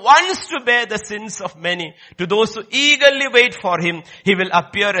offered once to bear the sins of many. To those who eagerly wait for him, he will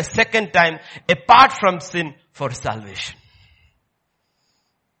appear a second time apart from sin for salvation.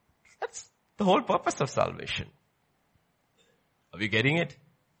 That's the whole purpose of salvation. Are we getting it?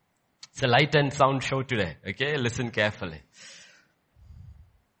 It's a light and sound show today. Okay, listen carefully.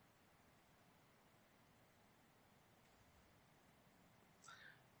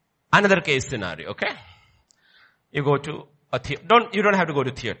 Another case scenario, okay? You go to a theater. You don't have to go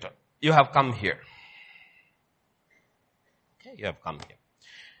to theater. You have come here. Okay, you have come here.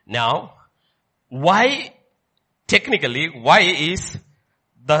 Now, technically, why is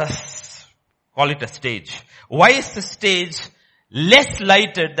call it a stage. Why is the stage less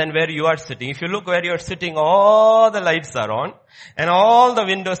lighted than where you are sitting? If you look where you are sitting, all the lights are on and all the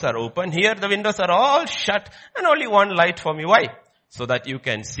windows are open. Here the windows are all shut and only one light for me. Why? So that you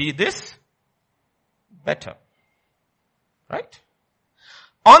can see this better. Right?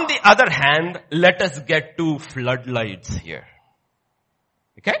 On the other hand, let us get 2 floodlights here.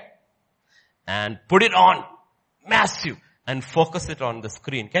 Okay? And put it on, massive, and focus it on the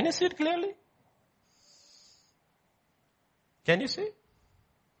screen. Can you see it clearly? Can you see?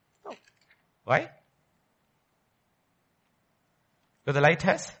 No. Why? Because the light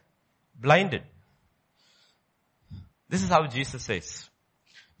has blinded. This is how Jesus says.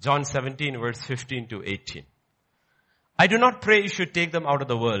 John 17 verse 15 to 18. I do not pray you should take them out of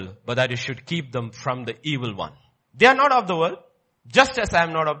the world, but that you should keep them from the evil one. They are not of the world, just as I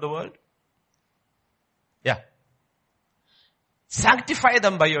am not of the world. Yeah. Sanctify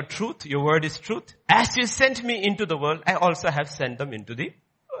them by your truth. Your word is truth. As you sent me into the world, I also have sent them into the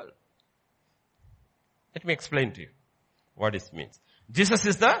world. Let me explain to you what this means. Jesus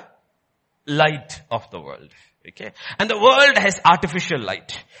is the light of the world. Okay. And the world has artificial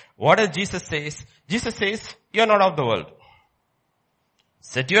light. What does Jesus say? Jesus says, you're not of the world.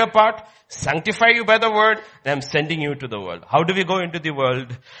 Set you apart, sanctify you by the word, and I'm sending you to the world. How do we go into the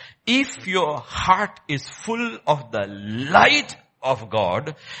world? If your heart is full of the light of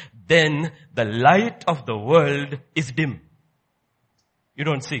God, then the light of the world is dim. You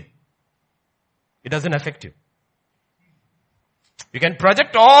don't see. It doesn't affect you. You can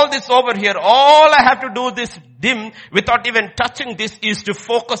project all this over here. All I have to do this dim without even touching this is to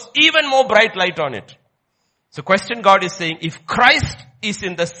focus even more bright light on it. So question God is saying, if Christ is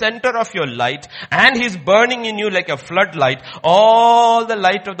in the center of your light and He's burning in you like a floodlight, all the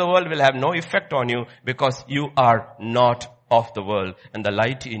light of the world will have no effect on you because you are not of the world. And the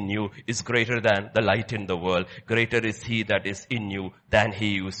light in you is greater than the light in the world. Greater is He that is in you than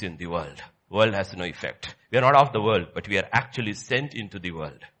he who is in the world. World has no effect. We are not of the world, but we are actually sent into the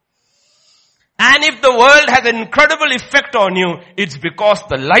world. And if the world has an incredible effect on you, it's because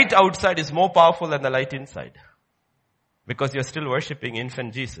the light outside is more powerful than the light inside. Because you're still worshipping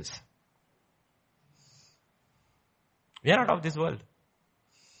infant Jesus. We are not of this world.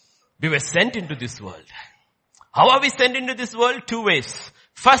 We were sent into this world. How are we sent into this world? 2 ways.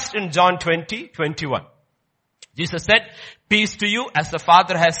 First in John 20:21. Jesus said, peace to you, as the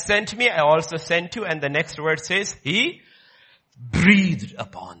Father has sent me, I also sent you. And the next word says, He breathed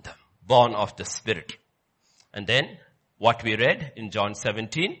upon them, born of the Spirit. And then, what we read in John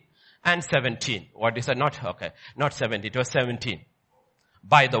 17 and 17. What is it? Not 17, it was 17.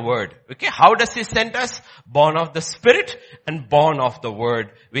 By the word. Okay, how does He send us? Born of the Spirit and born of the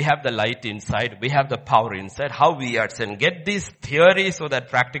word. We have the light inside, we have the power inside. How we are sent. Get these theories so that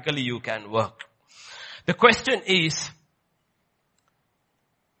practically you can work. The question is,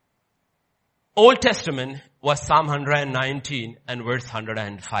 Old Testament was Psalm 119 and verse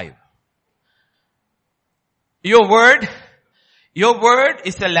 105. Your word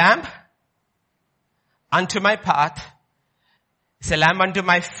is a lamp unto my path, it's a lamp unto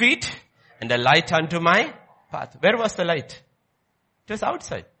my feet, and a light unto my path. Where was the light? It was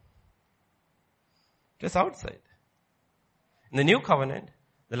outside. It was outside. In the new covenant,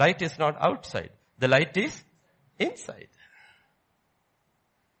 the light is not outside. The light is inside.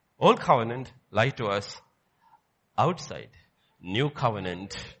 Old covenant, light was outside. New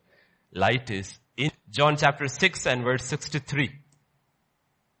covenant, light is in. John chapter 6 and verse 63.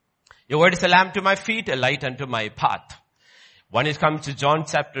 Your word is a lamp to my feet, a light unto my path. When it comes to John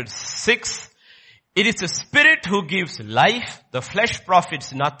chapter 6, it is the Spirit who gives life. The flesh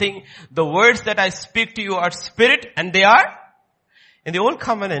profits nothing. The words that I speak to you are spirit and they are. In the old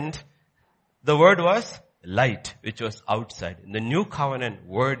covenant, the word was light, which was outside. In the new covenant,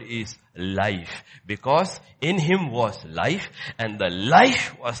 word is life. Because in Him was life, and the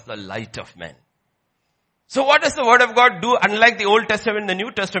life was the light of men. So what does the word of God do? Unlike the Old Testament and the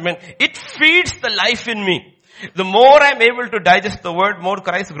New Testament, it feeds the life in me. The more I'm able to digest the word, more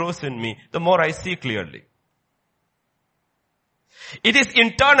Christ grows in me. The more I see clearly. It is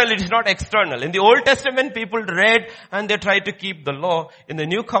internal, it is not external. In the Old Testament, people read and they tried to keep the law. In the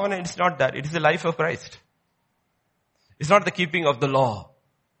New Covenant, it's not that. It is the life of Christ. It's not the keeping of the law.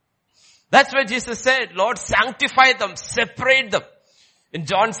 That's why Jesus said, Lord, sanctify them, separate them. In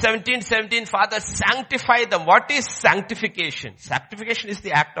John 17:17, Father, sanctify them. What is sanctification? Sanctification is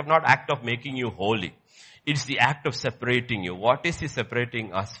the not act of making you holy. It's the act of separating you. What is He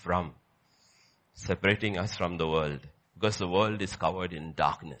separating us from? Separating us from the world. Because the world is covered in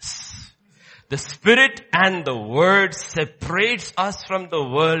darkness. The Spirit and the Word separates us from the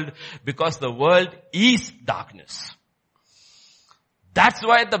world because the world is darkness. That's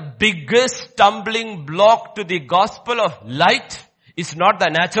why the biggest stumbling block to the gospel of light is not the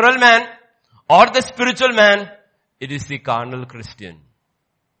natural man or the spiritual man. It is the carnal Christian.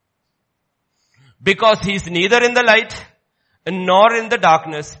 Because he is neither in the light nor in the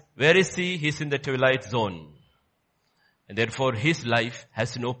darkness. Where is he? He is in the twilight zone. And therefore his life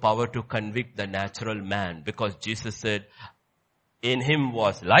has no power to convict the natural man. Because Jesus said, in him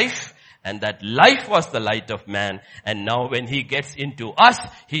was life, and that life was the light of man. And now when he gets into us,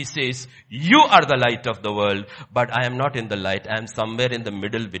 he says, you are the light of the world, but I am not in the light. I am somewhere in the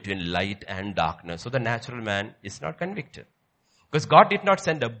middle between light and darkness. So the natural man is not convicted. Because God did not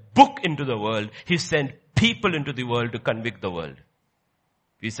send a book into the world. He sent people into the world to convict the world.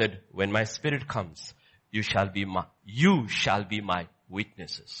 He said, when my Spirit comes, you shall be my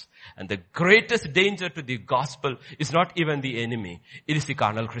witnesses. And the greatest danger to the gospel is not even the enemy. It is the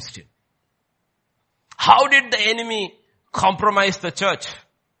carnal Christian. How did the enemy compromise the church?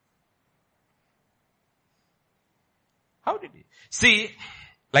 How did he? See,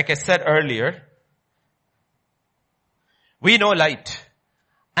 like I said earlier, we know light.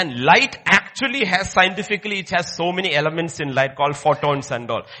 And light actually has scientifically, it has so many elements in light called photons and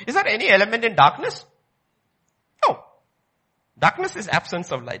all. Is there any element in darkness? No. Darkness is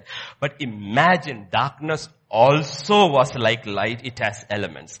absence of light. But imagine darkness also was like light. It has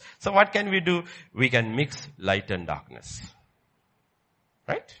elements. So what can we do? We can mix light and darkness.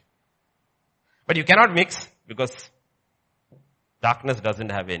 Right? But you cannot mix because darkness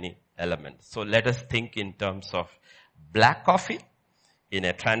doesn't have any elements. So let us think in terms of black coffee in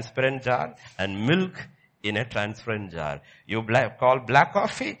a transparent jar and milk in a transparent jar. You call black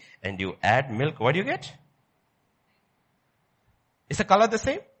coffee and you add milk. What do you get? Is the color the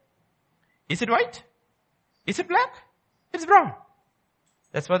same? Is it white? Is it black? It's brown.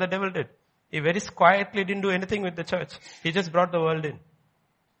 That's what the devil did. He very quietly didn't do anything with the church. He just brought the world in.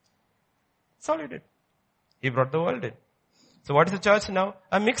 That's all he did. He brought the world in. So what is the church now?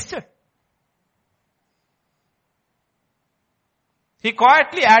 A mixture. He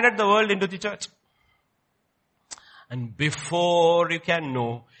quietly added the world into the church. And before you can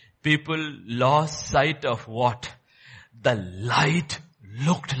know, people lost sight of what the light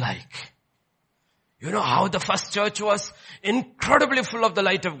looked like. You know how the first church was? Incredibly full of the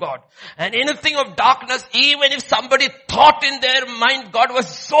light of God. And anything of darkness, even if somebody thought in their mind, God was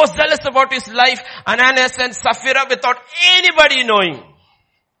so zealous about his life, Ananias and Sapphira, without anybody knowing,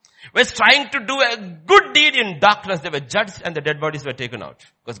 was trying to do a good deed in darkness. They were judged and the dead bodies were taken out.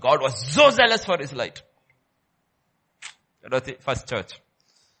 Because God was so zealous for his light. That was the first church.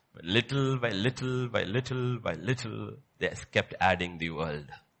 But little by little by little by little, they kept adding the world.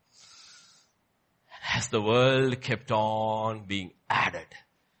 As the world kept on being added,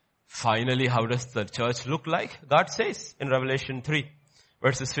 finally, how does the church look like? God says in Revelation 3,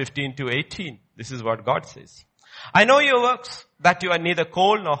 verses 15 to 18, this is what God says. I know your works, that you are neither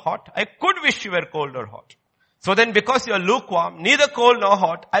cold nor hot. I could wish you were cold or hot. So then because you are lukewarm, neither cold nor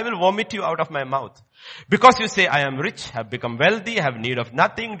hot, I will vomit you out of my mouth. Because you say, I am rich, have become wealthy, have need of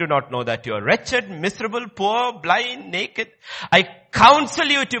nothing, do not know that you are wretched, miserable, poor, blind, naked. I counsel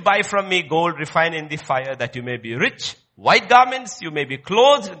you to buy from me gold refined in the fire, that you may be rich, white garments, you may be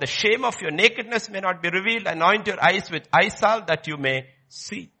clothed, and the shame of your nakedness may not be revealed. Anoint your eyes with eye salve, that you may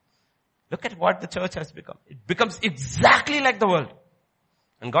see. Look at what the church has become. It becomes exactly like the world.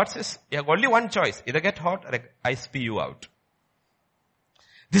 And God says, you have only one choice. Either get hot or I spee you out.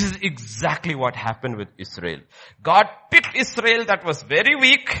 This is exactly what happened with Israel. God picked Israel that was very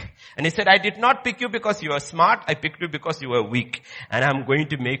weak. And he said, I did not pick you because you are smart. I picked you because you were weak. And I'm going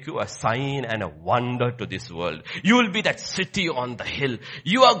to make you a sign and a wonder to this world. You will be that city on the hill.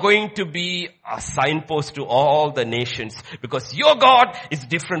 You are going to be a signpost to all the nations. Because your God is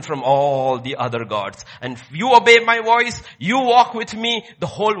different from all the other gods. And if you obey my voice, you walk with me, the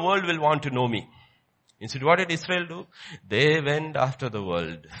whole world will want to know me. Instead, what did Israel do? They went after the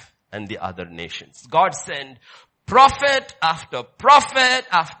world and the other nations. God sent prophet after prophet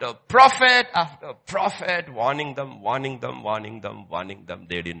after prophet after prophet, warning them, warning them, warning them, warning them.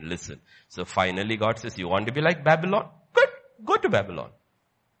 They didn't listen. So finally God says, you want to be like Babylon? Good. Go to Babylon.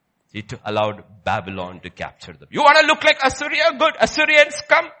 He allowed Babylon to capture them. You want to look like Assyria? Good. Assyrians,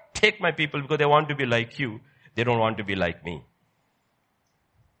 come. Take my people because they want to be like you. They don't want to be like me.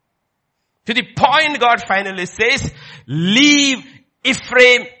 To the point God finally says, leave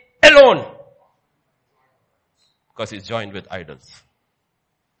Ephraim alone. Because he's joined with idols.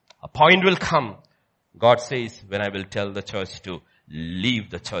 A point will come, God says, when I will tell the church to leave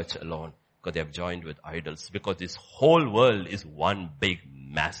the church alone. Because they have joined with idols. Because this whole world is one big,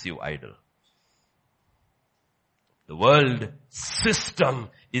 massive idol. The world system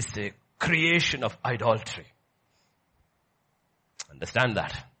is a creation of idolatry. Understand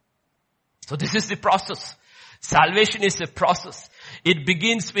that. So this is the process. Salvation is a process. It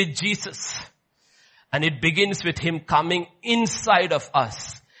begins with Jesus. And it begins with Him coming inside of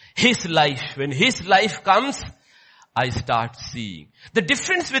us. His life. When His life comes, I start seeing. The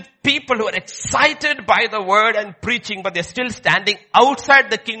difference with people who are excited by the word and preaching, but they're still standing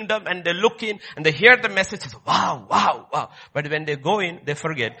outside the kingdom and they look in and they hear the messages. Wow, wow, wow. But when they go in, they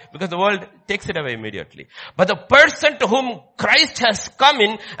forget because the world takes it away immediately. But the person to whom Christ has come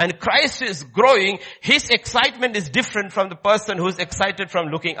in and Christ is growing, his excitement is different from the person who's excited from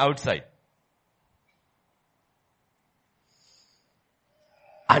looking outside.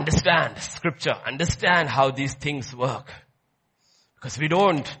 Understand scripture, understand how these things work. Because we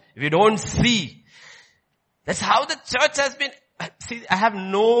don't see. That's how the church has been. See, I have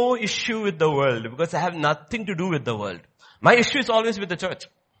no issue with the world because I have nothing to do with the world. My issue is always with the church.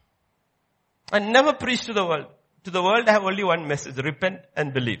 I never preach to the world. To the world I have only one message, repent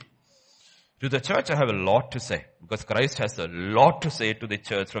and believe. To the church I have a lot to say because Christ has a lot to say to the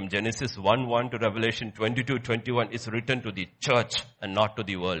church. From Genesis 1:1 to Revelation 22:21 is written to the church and not to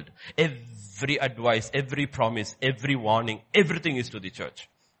the world. Every advice, every promise, every warning, everything is to the church,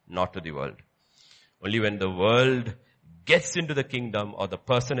 not to the world. Only when the world gets into the kingdom or the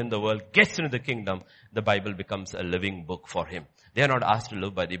person in the world gets into the kingdom, the Bible becomes a living book for him. They are not asked to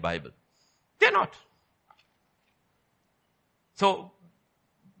live by the Bible. They are not. So,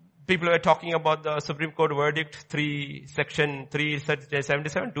 people were talking about the Supreme Court verdict, section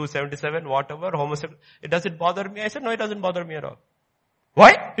 377, 277, whatever, homosexual. Does it bother me? I said, no, it doesn't bother me at all.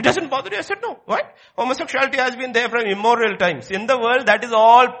 Why? It doesn't bother you? I said, no. Why? Homosexuality has been there from immemorial times. In the world, that is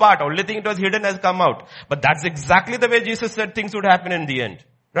all part. Only thing it was hidden has come out. But that's exactly the way Jesus said things would happen in the end.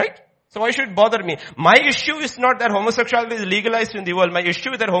 Right? So why should it bother me? My issue is not that homosexuality is legalized in the world. My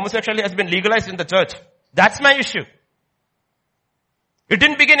issue is that homosexuality has been legalized in the church. That's my issue. It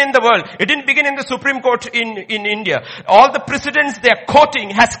didn't begin in the world. It didn't begin in the Supreme Court in India. All the precedents they are quoting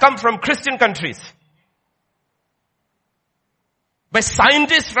has come from Christian countries. By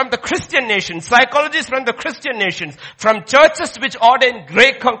scientists from the Christian nations, psychologists from the Christian nations, from churches which ordain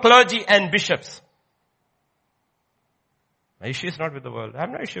great clergy and bishops. My issue is not with the world. I have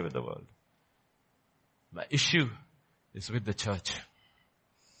no issue with the world. My issue is with the church.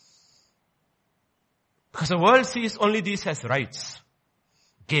 Because the world sees only these as rights.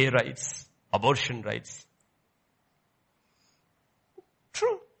 Gay rights, abortion rights.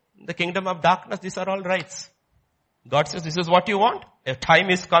 True. In the kingdom of darkness, these are all rights. God says, this is what you want. A time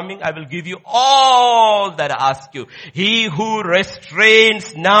is coming, I will give you all that I ask you. He who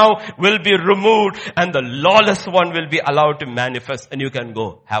restrains now will be removed and the lawless one will be allowed to manifest and you can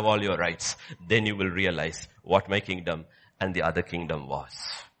go have all your rights. Then you will realize what my kingdom and the other kingdom was.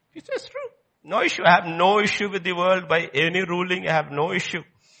 It is true. No issue. I have no issue with the world by any ruling. I have no issue.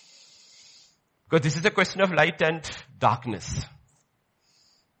 Because this is a question of light and darkness.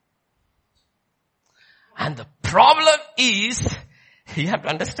 And the problem is, you have to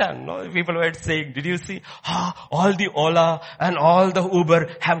understand, no? People were saying, did you see, all the Ola and all the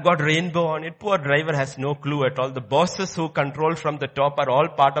Uber have got rainbow on it. Poor driver has no clue at all. The bosses who control from the top are all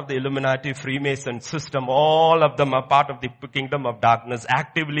part of the Illuminati Freemason system. All of them are part of the kingdom of darkness,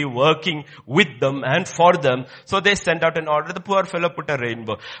 actively working with them and for them. So they sent out an order. The poor fellow put a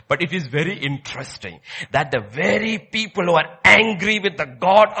rainbow. But it is very interesting that the very people who are angry with the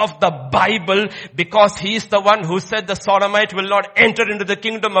God of the Bible, because He is the one who said the sodomite will not enter into the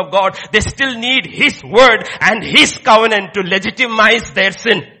kingdom of God, they still need His word and His covenant to legitimize their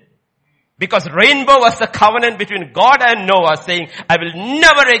sin. Because rainbow was the covenant between God and Noah saying, I will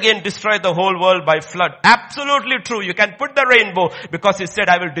never again destroy the whole world by flood. Absolutely true. You can put the rainbow because He said,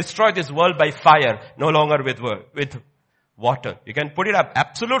 I will destroy this world by fire, no longer with water. You can put it up.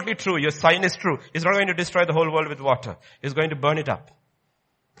 Absolutely true. Your sign is true. He's not going to destroy the whole world with water. He's going to burn it up.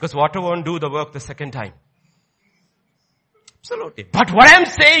 Because water won't do the work the second time. Absolutely. But what I'm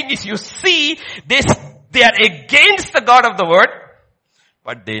saying is, you see, they are against the God of the word,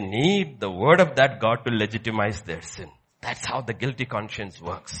 but they need the word of that God to legitimize their sin. That's how the guilty conscience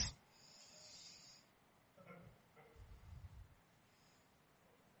works.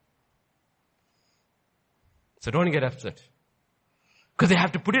 So don't get upset. Because they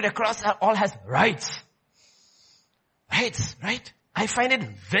have to put it across, all has rights. Rights, right? I find it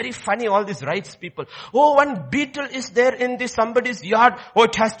very funny, all these rights people. Oh, one beetle is there in somebody's yard. Oh,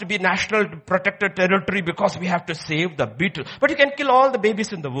 it has to be national protected territory because we have to save the beetle. But you can kill all the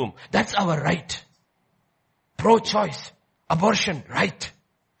babies in the womb. That's our right. Pro-choice, abortion, right.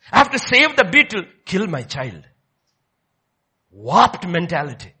 I have to save the beetle, kill my child. Warped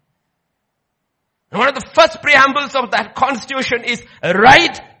mentality. And one of the first preambles of that constitution is a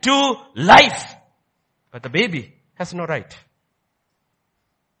right to life. But the baby has no right.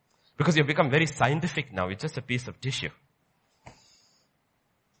 Because you've become very scientific now. It's just a piece of tissue.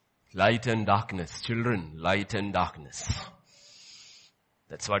 Light and darkness. Children, light and darkness.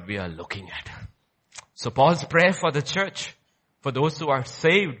 That's what we are looking at. So Paul's prayer for the church, for those who are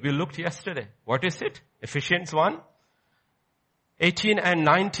saved, we looked yesterday. What is it? Ephesians 1, 18 and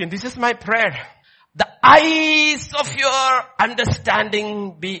 19. This is my prayer. The eyes of your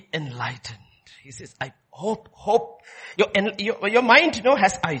understanding be enlightened. He says, I hope. Your mind,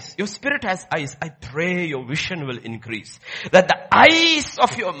 has eyes. Your spirit has eyes. I pray your vision will increase. That the eyes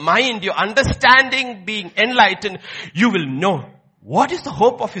of your mind, your understanding being enlightened, you will know what is the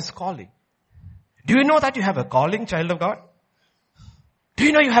hope of his calling. Do you know that you have a calling, child of God? Do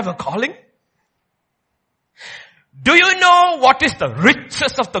you know you have a calling? Do you know what is the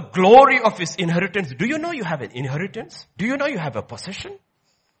riches of the glory of his inheritance? Do you know you have an inheritance? Do you know you have a possession?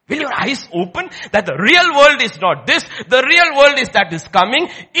 Will your eyes open that the real world is not this, the real world is that is coming.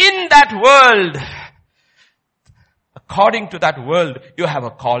 In that world, according to that world, you have a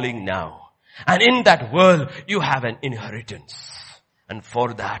calling now. And in that world, you have an inheritance. And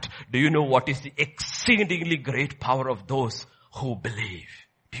for that, do you know what is the exceedingly great power of those who believe?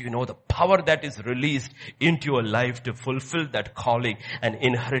 Do you know the power that is released into your life to fulfill that calling and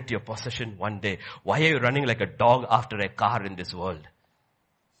inherit your possession one day? Why are you running like a dog after a car in this world?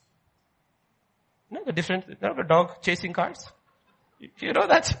 You know the difference? You know the dog chasing cars? You know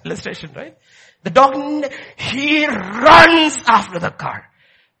that illustration, right? The dog, he runs after the car.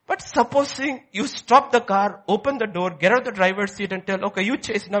 But supposing you stop the car, open the door, get out the driver's seat and tell, okay, you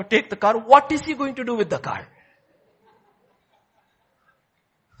chase, now take the car. What is he going to do with the car?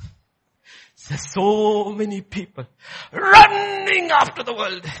 There's so many people running after the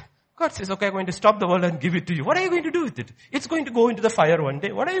world. God says, okay, I'm going to stop the world and give it to you. What are you going to do with it? It's going to go into the fire one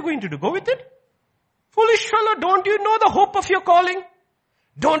day. What are you going to do? Go with it? Foolish fellow, don't you know the hope of your calling?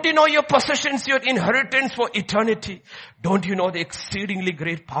 Don't you know your possessions, your inheritance for eternity? Don't you know the exceedingly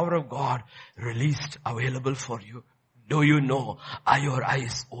great power of God released, available for you? Do you know? Are your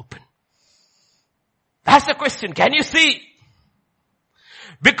eyes open? That's the question. Can you see?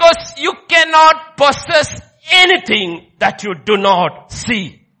 Because you cannot possess anything that you do not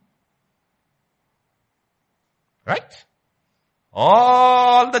see. Right?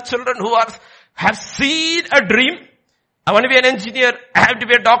 All the children who have seen a dream. I want to be an engineer. I have to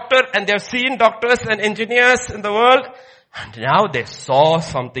be a doctor. And they have seen doctors and engineers in the world. And now they saw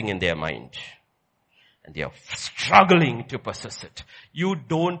something in their mind. And they are struggling to possess it. You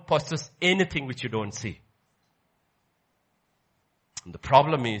don't possess anything which you don't see. And the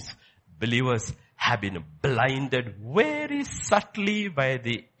problem is, believers have been blinded very subtly by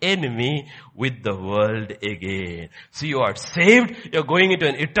the enemy with the world again. So you are saved, you're going into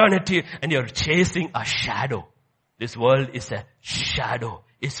an eternity, and you're chasing a shadow. This world is a shadow.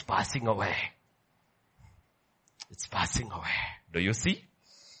 It's passing away. It's passing away. Do you see?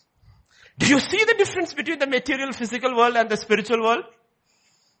 Do you see the difference between the material physical world and the spiritual world?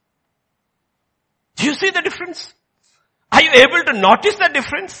 Do you see the difference? Are you able to notice the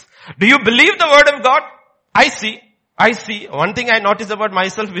difference? Do you believe the word of God? I see. One thing I notice about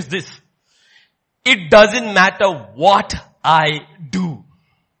myself is this. It doesn't matter what I do.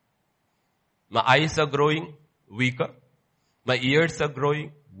 My eyes are growing weaker. My ears are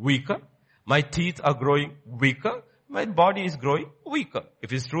growing weaker. My teeth are growing weaker. My body is growing weaker.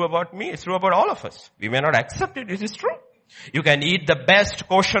 If it's true about me, it's true about all of us. We may not accept it. It is true. You can eat the best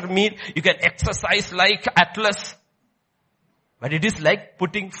kosher meat. You can exercise like Atlas. But it is like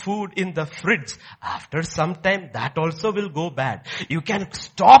putting food in the fridge. After some time, that also will go bad. You can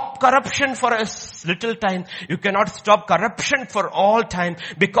stop corruption for a little time. You cannot stop corruption for all time,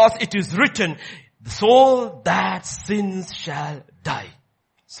 because it is written, so that sins shall die.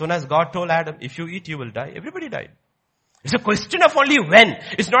 Soon as God told Adam, if you eat, you will die. Everybody died. It's a question of only when.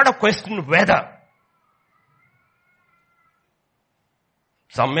 It's not a question whether.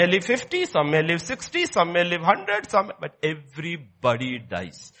 Some may live 50, some may live 60, some may live 100, but everybody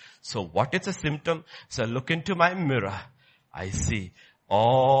dies. So what is a symptom? So look into my mirror. I see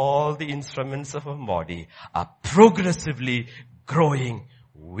all the instruments of my body are progressively growing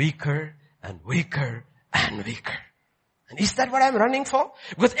weaker and weaker and weaker. And is that what I'm running for?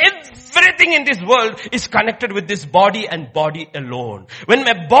 Because everything in this world is connected with this body and body alone. When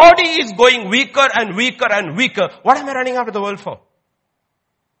my body is going weaker and weaker and weaker, what am I running after the world for?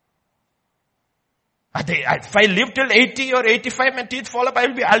 If I live till 80 or 85, my teeth fall up, I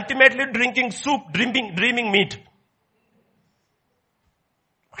will be ultimately drinking soup, dreaming meat.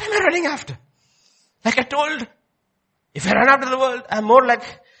 What am I running after? Like I told, if I run after the world,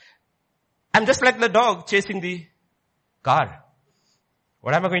 I'm just like the dog chasing the car.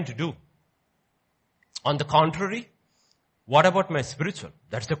 What am I going to do? On the contrary, what about my spiritual?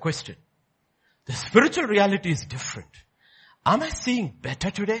 That's the question. The spiritual reality is different. Am I seeing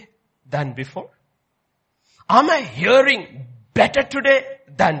better today than before? Am I hearing better today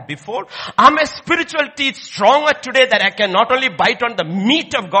than before? Are my spiritual teeth stronger today that I can not only bite on the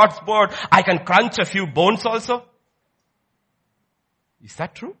meat of God's word, I can crunch a few bones also? Is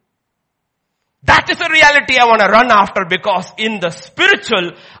that true? That is a reality I want to run after, because in the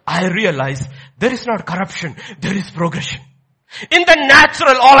spiritual, I realize there is not corruption, there is progression. In the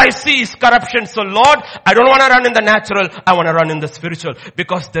natural, all I see is corruption. So Lord, I don't want to run in the natural, I want to run in the spiritual,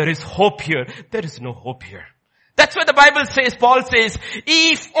 because there is hope here. There is no hope here. That's what the Bible says, Paul says,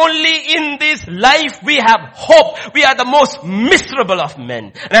 if only in this life we have hope, we are the most miserable of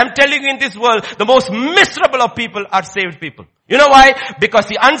men. And I'm telling you, in this world, the most miserable of people are saved people. You know why? Because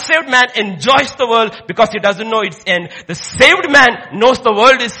the unsaved man enjoys the world because he doesn't know its end. The saved man knows the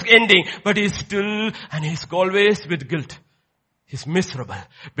world is ending, but he's still, and he's always with guilt. He's miserable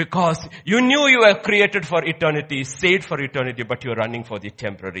because you knew you were created for eternity, saved for eternity, but you're running for the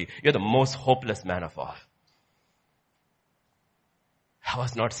temporary. You're the most hopeless man of all. I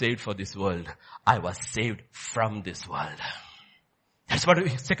was not saved for this world. I was saved from this world. That's what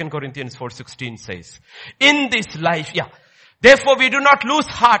 2 Corinthians 4:16 says. In this life, therefore we do not lose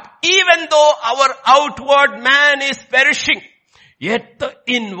heart, even though our outward man is perishing. Yet the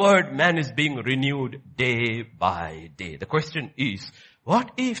inward man is being renewed day by day. The question is,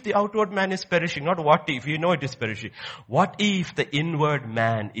 what if the outward man is perishing? Not what if, you know it is perishing. What if the inward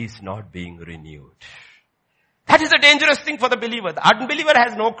man is not being renewed? That is a dangerous thing for the believer. The unbeliever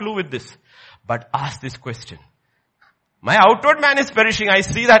has no clue with this. But ask this question. My outward man is perishing. I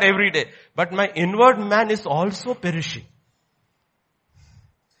see that every day. But my inward man is also perishing.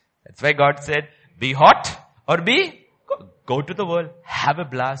 That's why God said, be hot or go to the world, have a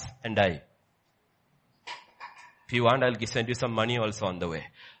blast and die. If you want, I'll send you some money also on the way.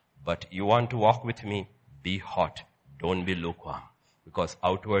 But you want to walk with me, be hot. Don't be lukewarm. Because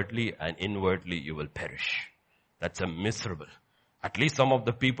outwardly and inwardly you will perish. That's a miserable. At least some of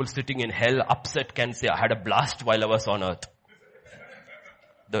the people sitting in hell upset can say, I had a blast while I was on earth.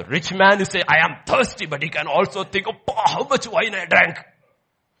 The rich man who say, I am thirsty, but he can also think, oh, how much wine I drank.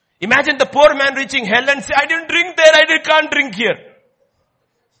 Imagine the poor man reaching hell and say, I didn't drink there, can't drink here.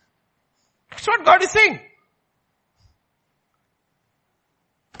 That's what God is saying.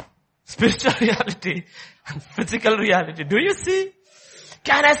 Spiritual reality and physical reality. Do you see?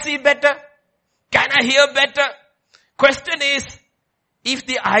 Can I see better? Can I hear better? Question is, if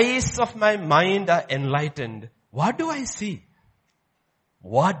the eyes of my mind are enlightened, what do I see?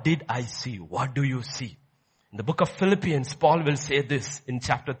 What did I see? What do you see? In the book of Philippians, Paul will say this in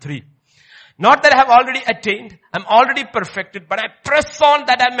chapter 3. Not that I have already attained, I'm already perfected, but I press on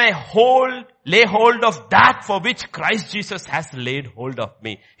that I may lay hold of that for which Christ Jesus has laid hold of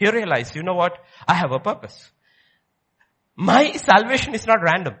me. He realized, you know what? I have a purpose. My salvation is not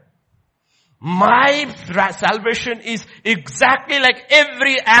random. My salvation is exactly like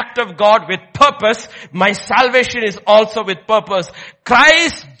every act of God with purpose. My salvation is also with purpose.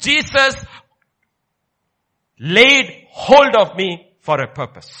 Christ Jesus laid hold of me for a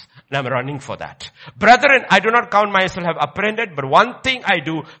purpose. And I'm running for that. Brethren, I do not count myself have apprehended, but one thing I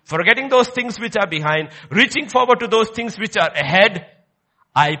do, forgetting those things which are behind, reaching forward to those things which are ahead,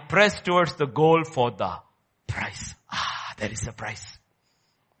 I press towards the goal for the prize. There is a prize.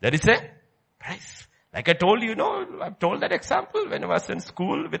 There is a prize. Like I told you, I've told that example when I was in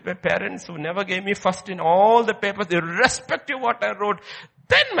school with my parents who never gave me first in all the papers, irrespective of what I wrote.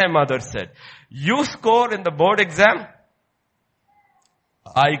 Then my mother said, you score in the board exam,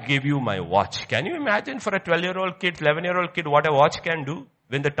 I give you my watch. Can you imagine for a 12-year-old kid, 11-year-old kid, what a watch can do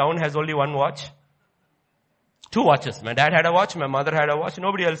when the town has only one watch? 2 watches. My dad had a watch, my mother had a watch,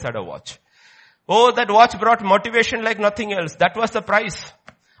 nobody else had a watch. Oh, that watch brought motivation like nothing else. That was the prize.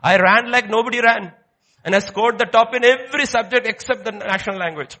 I ran like nobody ran. And I scored the top in every subject except the national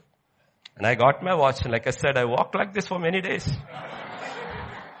language. And I got my watch. And like I said, I walked like this for many days.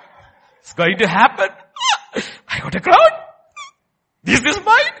 It's going to happen. I got a crown. This is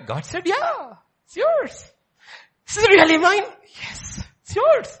mine. God said, yeah, it's yours. This is really mine. Yes, it's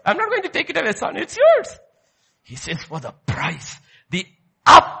yours. I'm not going to take it away, son. It's yours. He says, for the price, the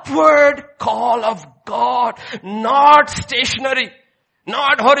upward call of God, not stationary,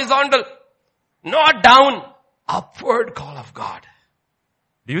 not horizontal, not down, upward call of God.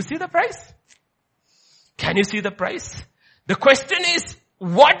 Do you see the price? Can you see the price? The question is,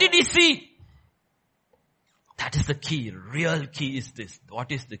 what did he see? That is the key. Real key is this.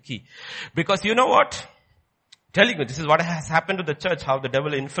 What is the key? Because you know what? Telling you, this is what has happened to the church, how the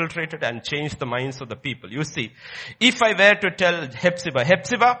devil infiltrated and changed the minds of the people. You see, if I were to tell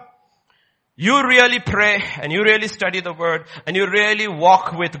Hepzibah, you really pray and you really study the word and you really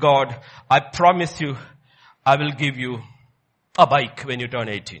walk with God, I promise you, I will give you a bike when you turn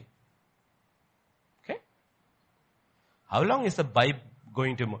 18. Okay? How long is the bike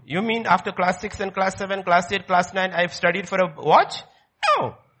going to move? You mean after class 6 and class 7, class 8, class 9, I've studied for a watch?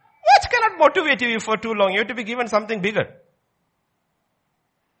 No. Watch cannot motivate you for too long. You have to be given something bigger.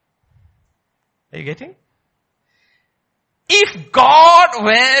 Are you getting? If God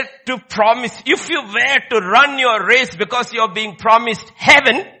were to promise, if you were to run your race because you're being promised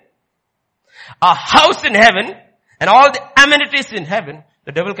heaven, a house in heaven, and all the amenities in heaven,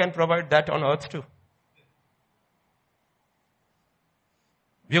 the devil can provide that on earth too.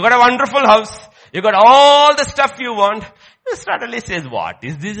 You got a wonderful house. You got all the stuff you want. He suddenly says, what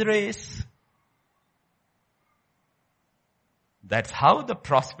is this race? That's how the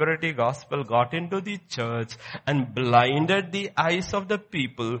prosperity gospel got into the church and blinded the eyes of the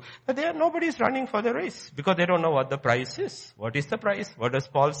people. But nobody's running for the race because they don't know what the price is. What is the price? What does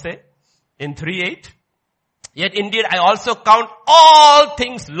Paul say in 3:8? Yet indeed I also count all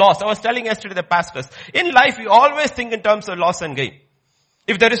things lost. I was telling yesterday the pastors, in life we always think in terms of loss and gain.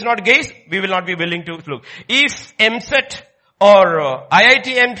 If there is not gain, we will not be willing to look. If MSET or IIT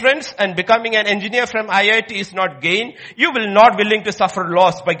entrance and becoming an engineer from IIT is not gain, you will not willing to suffer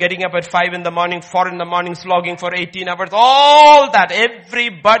loss by getting up at 5 in the morning, 4 in the morning, slogging for 18 hours. All that,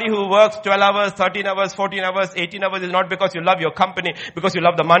 everybody who works 12 hours, 13 hours, 14 hours, 18 hours is not because you love your company, because you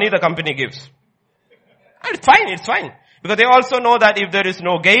love the money the company gives. And it's fine. Because they also know that if there is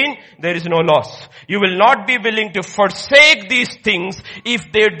no gain, there is no loss. You will not be willing to forsake these things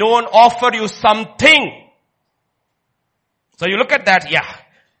if they don't offer you something. So you look at that, yeah,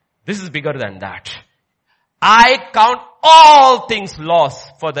 this is bigger than that. I count all things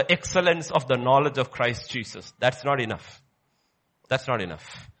lost for the excellence of the knowledge of Christ Jesus. That's not enough. That's not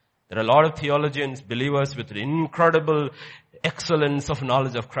enough. There are a lot of theologians, believers with incredible excellence of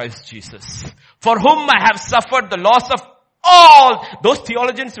knowledge of Christ Jesus, for whom I have suffered the loss of all. Those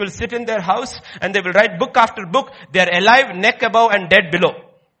theologians will sit in their house and they will write book after book. They are alive, neck above and dead below.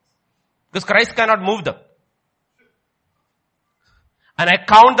 Because Christ cannot move them. And I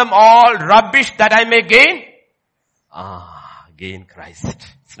count them all rubbish that I may gain. Gain Christ.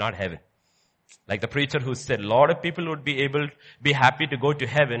 It's not heaven. Like the preacher who said, a lot of people would be happy to go to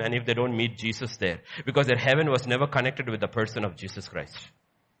heaven and if they don't meet Jesus there. Because their heaven was never connected with the person of Jesus Christ.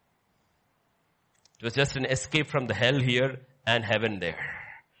 It was just an escape from the hell here and heaven there.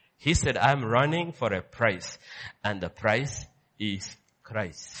 He said, I'm running for a price. And the price is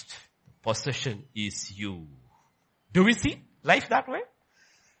Christ. Possession is you. Do we see life that way?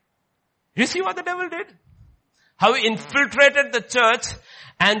 You see what the devil did? How he infiltrated the church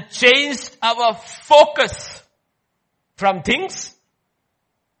and changed our focus from things,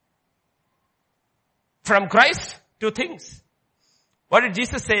 from Christ to things. What did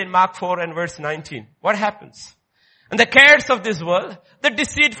Jesus say in Mark 4 and verse 19? What happens? And the cares of this world, the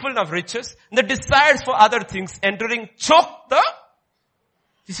deceitfulness of riches, the desires for other things entering choke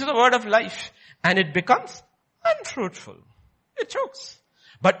this is the word of life. And it becomes unfruitful. It chokes.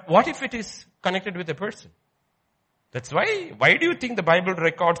 But what if it is connected with a person? That's why do you think the Bible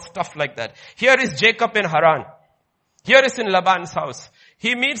records stuff like that? Here is Jacob in Haran. Here is in Laban's house.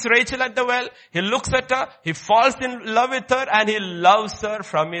 He meets Rachel at the well. He looks at her. He falls in love with her and he loves her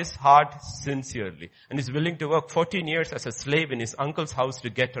from his heart sincerely. And is willing to work 14 years as a slave in his uncle's house to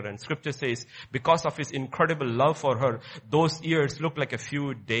get her. And scripture says, because of his incredible love for her, those years look like a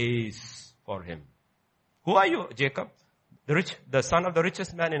few days for him. Who are you, Jacob? The son of the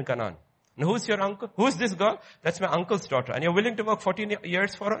richest man in Canaan. And who's your uncle? Who's this girl? That's my uncle's daughter. And you're willing to work 14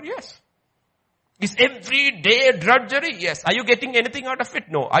 years for her? Yes. Is every day drudgery? Yes. Are you getting anything out of it?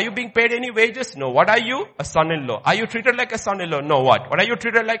 No. Are you being paid any wages? No. What are you? A son-in-law. Are you treated like a son-in-law? No. What? What are you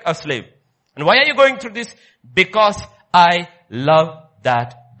treated like? A slave. And why are you going through this? Because I love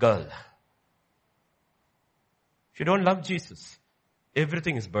that girl. If you don't love Jesus,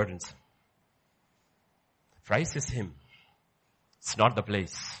 everything is burdensome. Price is Him. It's not the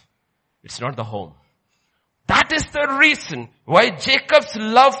place. It's not the home. That is the reason why Jacob's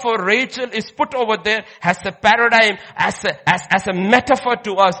love for Rachel is put over there as a paradigm, as a metaphor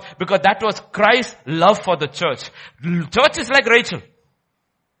to us, because that was Christ's love for the church. Church is like Rachel,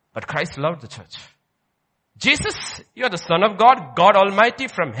 but Christ loved the church. Jesus, you are the Son of God, God Almighty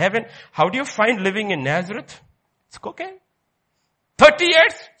from heaven. How do you find living in Nazareth? It's okay. 30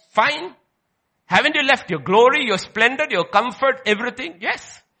 years? Fine. Haven't you left your glory, your splendor, your comfort, everything?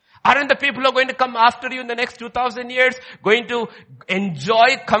 Yes. Aren't the people who are going to come after you in the next 2,000 years going to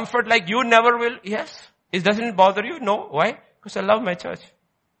enjoy comfort like you never will? Yes. It doesn't bother you? No. Why? Because I love my church.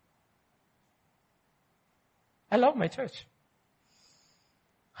 I love my church.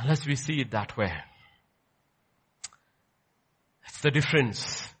 Unless we see it that way. That's the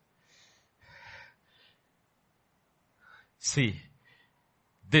difference. See,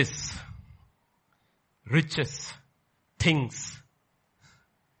 this riches, things,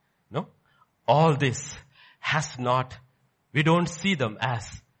 no? All this has not, we don't see them as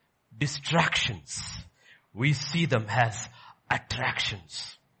distractions. We see them as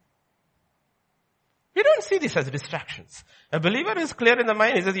attractions. We don't see this as distractions. A believer is clear in the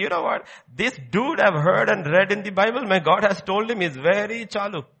mind. He says, you know what? This dude I've heard and read in the Bible, my God has told him is very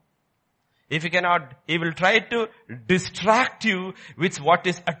chalu. If he cannot, he will try to distract you with what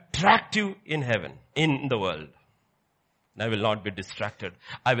is attractive in heaven, in the world. I will not be distracted.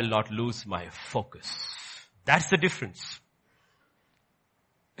 I will not lose my focus. That's the difference.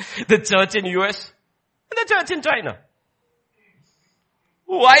 The church in US and the church in China.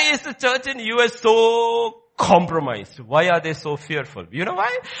 Why is the church in US so compromised? Why are they so fearful? You know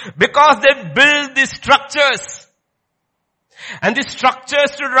why? Because they build these structures. And these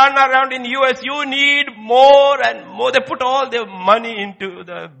structures to run around in US, you need more and more. They put all their money into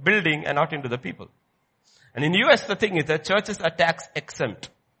the building and not into the people. And in US, the thing is that churches are tax exempt.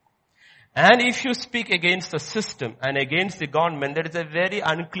 And if you speak against the system and against the government, there is a very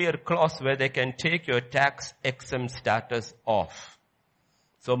unclear clause where they can take your tax exempt status off.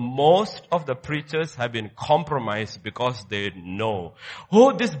 So most of the preachers have been compromised because they know,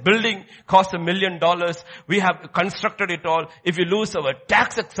 oh, this building costs $1 million. We have constructed it all. If we lose our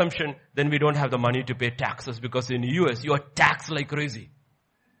tax exemption, then we don't have the money to pay taxes, because in the US, you are taxed like crazy.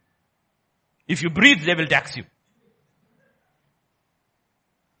 If you breathe, they will tax you.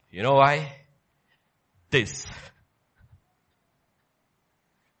 You know why? This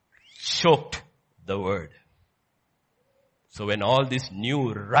choked the word. So when all these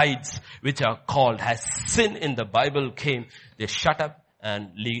new rights, which are called as sin in the Bible, came, they shut up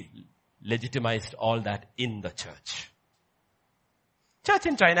and legitimized all that in the church. Church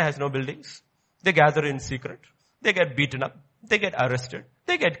in China has no buildings. They gather in secret. They get beaten up. They get arrested.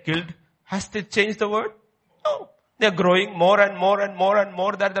 They get killed. Has they changed the word? No. They're growing more and more and more and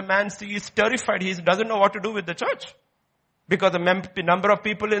more, that the man is terrified. He doesn't know what to do with the church. Because the number of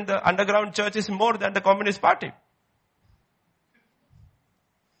people in the underground church is more than the Communist Party.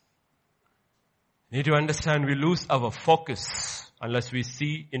 Need to understand, we lose our focus unless we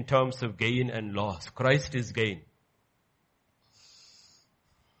see in terms of gain and loss. Christ is gain.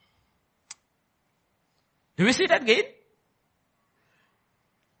 Do we see that gain?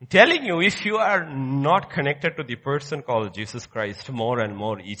 I'm telling you, if you are not connected to the person called Jesus Christ more and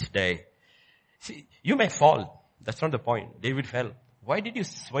more each day, see, you may fall. That's not the point. David fell. Why did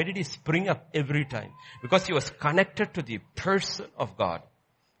he spring up every time? Because he was connected to the person of God.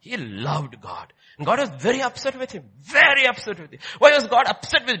 He loved God. And God was very upset with him. Very upset with him. Why was God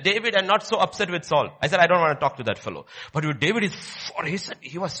upset with David and not so upset with Saul? I said, I don't want to talk to that fellow. But with David, he said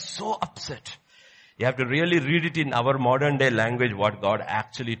he was so upset. You have to really read it in our modern day language what God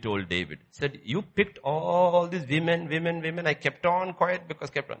actually told David. He said, you picked all these women. I kept on quiet because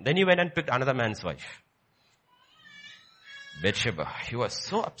kept on. Then he went and picked another man's wife. Bathsheba. He was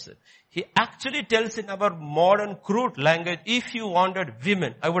so upset. He actually tells in our modern crude language, if you wanted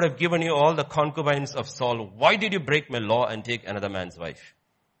women, I would have given you all the concubines of Saul. Why did you break my law and take another man's wife?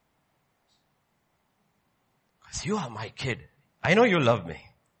 Because you are my kid. I know you love me.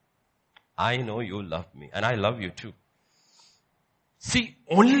 I know you love me. And I love you too. See,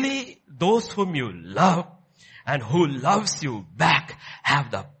 only those whom you love and who loves you back have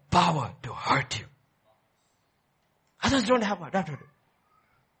the power to hurt you. Others don't have that.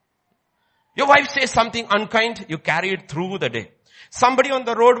 Your wife says something unkind, you carry it through the day. Somebody on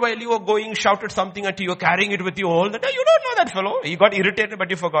the road while you were going shouted something at you, you're carrying it with you all the day. You don't know that fellow. You got irritated, but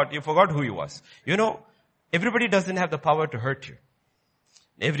you forgot. You forgot who he was. You know, everybody doesn't have the power to hurt you.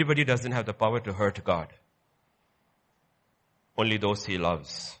 Everybody doesn't have the power to hurt God. Only those he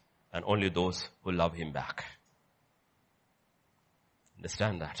loves and only those who love him back.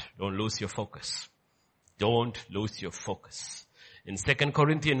 Understand that. Don't lose your focus. Don't lose your focus. In 2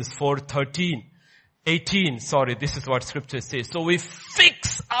 Corinthians 4:18, this is what scripture says. So we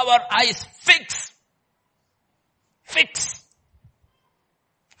fix our eyes. Fix.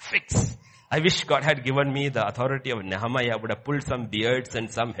 I wish God had given me the authority of Nehemiah. I would have pulled some beards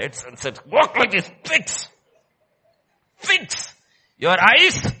and some heads and said, walk like this. Fix your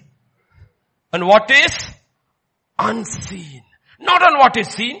eyes on what is unseen. Not on what is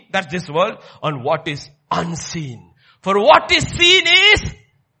seen, that's this world, on what is unseen. For what is seen is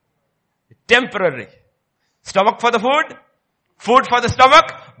temporary. Stomach for the food for the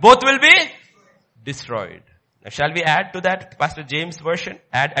stomach, both will be destroyed. Now shall we add to that Pastor James' version?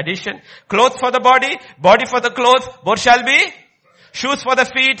 Addition. Clothes for the body for the clothes, both shall be. Shoes for the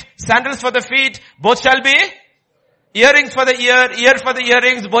feet, sandals for the feet, both shall be. Earrings for the ear for the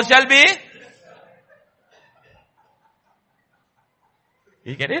earrings, both shall be.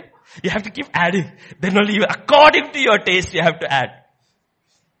 You get it? You have to keep adding. Then only according to your taste you have to add.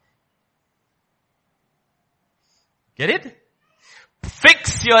 Get it?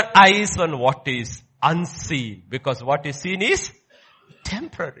 Fix your eyes on what is unseen. Because what is seen is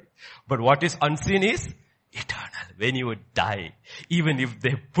temporary. But what is unseen is eternal. When you die, even if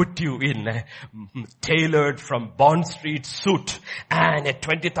they put you in a tailored from Bond Street suit and a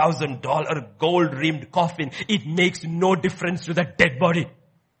 $20,000 gold rimmed coffin, it makes no difference to the dead body.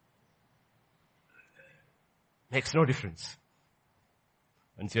 Makes no difference.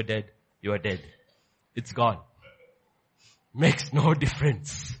 Once you're dead, you are dead. It's gone. Makes no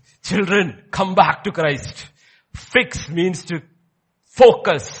difference. Children, come back to Christ. Fix means to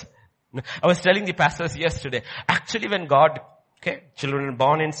focus. I was telling the pastors yesterday, actually when God, children are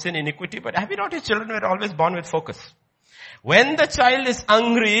born in sin, iniquity, but have you noticed children were always born with focus? When the child is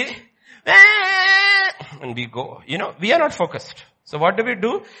hungry, and we go, we are not focused. So what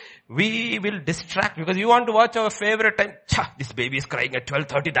do? We will distract because you want to watch our favorite time. This baby is crying at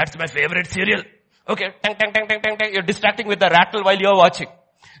 12:30. That's my favorite serial. Okay, tang, tang, tang, tang, tang, tang. You're distracting with the rattle while you're watching.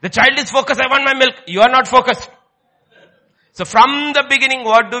 The child is focused. I want my milk. You are not focused. So from the beginning,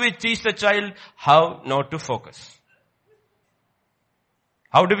 what do we teach the child? How not to focus.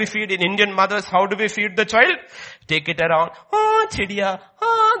 How do we feed in Indian mothers? How do we feed the child? Take it around. Chidiya.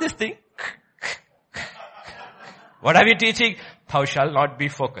 This thing. What are we teaching? Thou shalt not be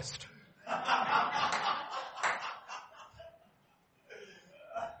focused.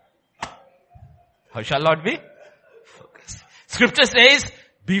 Thou shalt not be focused. Scripture says,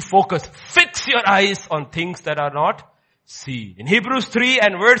 be focused. Fix your eyes on things that are not seen. In Hebrews 3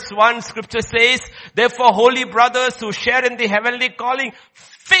 and verse 1, scripture says, therefore, holy brothers who share in the heavenly calling,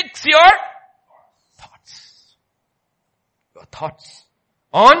 fix your thoughts. Your thoughts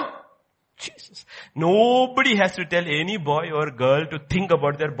on Jesus. Nobody has to tell any boy or girl to think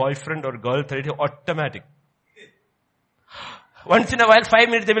about their boyfriend or girl. It is automatic. Once in a while, 5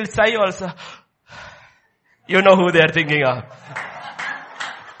 minutes, they will sigh also. You know who they are thinking of.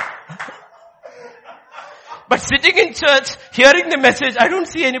 But sitting in church, hearing the message, I don't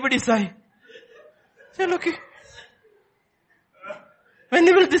see anybody sigh. Say, look, when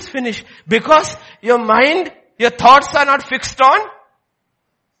will this finish? Because your mind, your thoughts are not fixed on.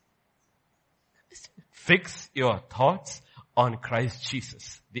 Fix your thoughts on Christ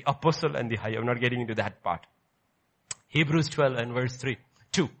Jesus, the apostle and the high. I'm not getting into that part. Hebrews 12 and verse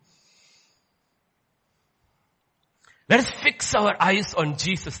 2. Let us fix our eyes on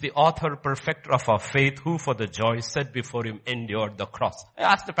Jesus, the author, perfecter of our faith, who for the joy set before him endured the cross. I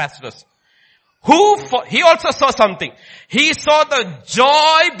asked the pastors, he also saw something. He saw the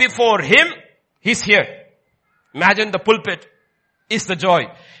joy before him. He's here. Imagine the pulpit is the joy.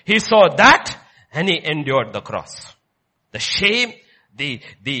 He saw that and he endured the cross. The shame, the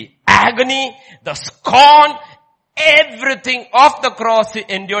agony, the scorn, everything of the cross he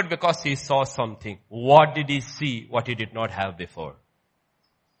endured because he saw something. What did he see? What he did not have before?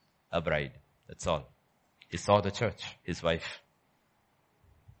 A bride. That's all. He saw the church, his wife.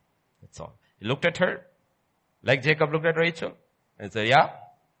 That's all. He looked at her like Jacob looked at Rachel and said, yeah,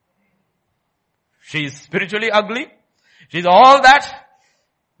 she's spiritually ugly. She's all that,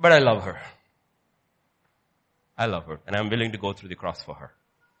 but I love her. I love her and I'm willing to go through the cross for her.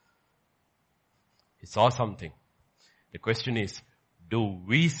 He saw something. The question is, do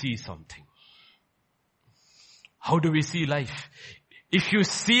we see something? How do we see life? If you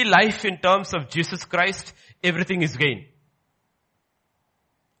see life in terms of Jesus Christ, everything is gain.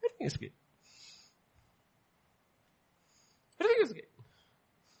 Everything is gain. Everything is gain.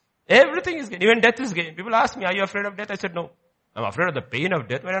 Everything is gain. Even death is gain. People ask me, are you afraid of death? I said, no. I'm afraid of the pain of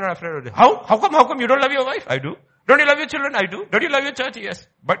death, but I'm not afraid of death. How come you don't love your wife? I do. Don't you love your children? I do. Don't you love your church? Yes.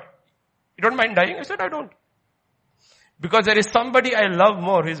 But you don't mind dying? I said, I don't. Because there is somebody I love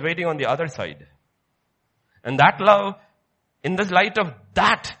more who is waiting on the other side. And that love, in the light of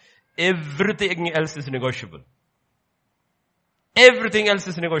that, everything else is negotiable. Everything else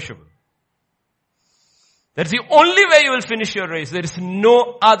is negotiable. That's the only way you will finish your race. There is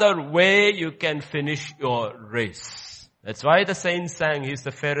no other way you can finish your race. That's why the saints sang, He's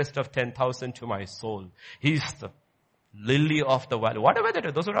the fairest of 10,000 to my soul. He's the lily of the valley. Whatever that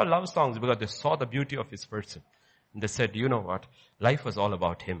is, those are all love songs because they saw the beauty of His person. And they said, you know what? Life was all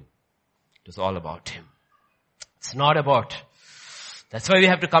about Him. It was all about Him. It's not about. That's why we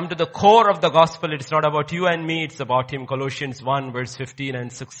have to come to the core of the gospel. It's not about you and me. It's about Him. Colossians 1 verse 15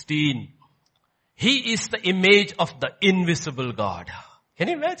 and 16. He is the image of the invisible God. Can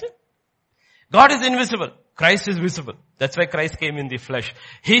you imagine? God is invisible. Christ is visible. That's why Christ came in the flesh.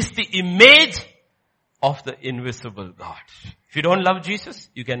 He's the image of the invisible God. If you don't love Jesus,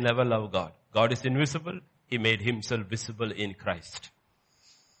 you can never love God. God is invisible. He made Himself visible in Christ.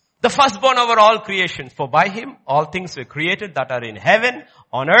 The firstborn over all creations, for by Him all things were created that are in heaven,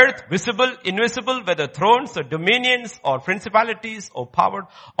 on earth, visible, invisible, whether thrones or dominions or principalities or power.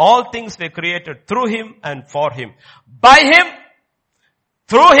 All things were created through Him and for Him. By Him,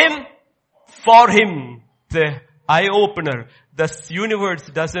 through Him, for Him. The eye-opener. The universe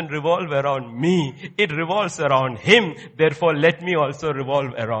doesn't revolve around me. It revolves around Him. Therefore, let me also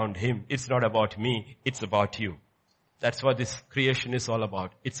revolve around Him. It's not about me. It's about you. That's what this creation is all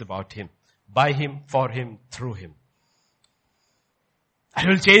about. It's about Him. By Him, for Him, through Him. I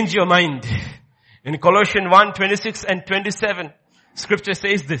will change your mind. In Colossians 1, 26 and 27, Scripture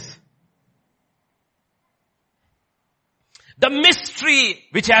says this. The mystery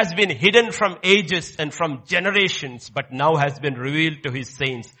which has been hidden from ages and from generations, but now has been revealed to His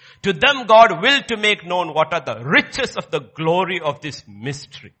saints. To them God willed to make known what are the riches of the glory of this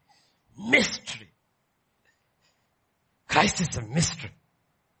mystery. Mystery. Christ is a mystery.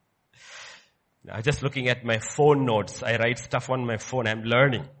 Now, just looking at my phone notes, I write stuff on my phone. I'm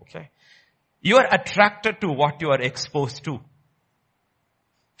learning. Okay. You are attracted to what you are exposed to.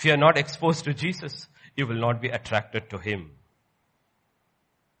 If you are not exposed to Jesus, you will not be attracted to Him.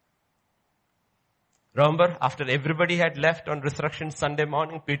 Remember, after everybody had left on Resurrection Sunday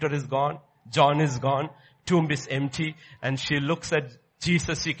morning, Peter is gone, John is gone, tomb is empty, and she looks at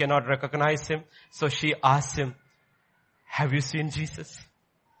Jesus, she cannot recognize Him. So she asks Him, have you seen Jesus?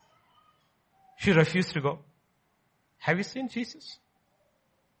 She refused to go. Have you seen Jesus?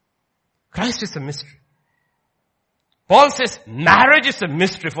 Christ is a mystery. Paul says marriage is a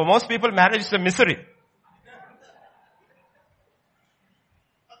mystery. For most people, marriage is a misery.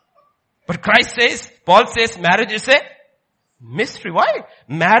 But Paul says marriage is a mystery. Why?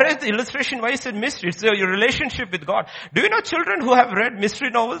 Marriage, the illustration, why is it mystery? It's your relationship with God. Do you know children who have read mystery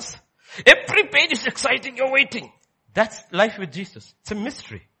novels? Every page is exciting, you're waiting. That's life with Jesus. It's a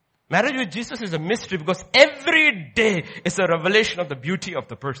mystery. Marriage with Jesus is a mystery because every day is a revelation of the beauty of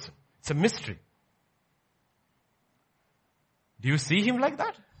the person. It's a mystery. Do you see Him like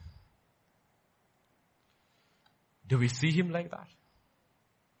that? Do we see Him like that?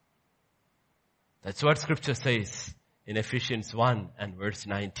 That's what Scripture says in Ephesians 1 and verse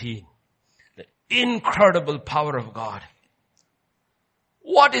 19. The incredible power of God.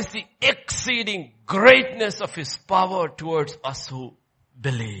 What is the exceeding greatness of His power towards us who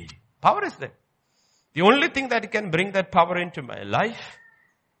believe? Power is there. The only thing that can bring that power into my life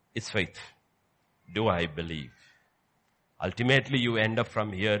is faith. Do I believe? Ultimately, you end up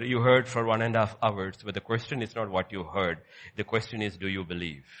from here. You heard for 1.5 hours, but the question is not what you heard. The question is, do you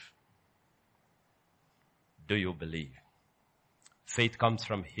believe? Do you believe? Faith comes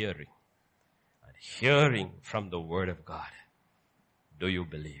from hearing. And hearing from the Word of God. Do you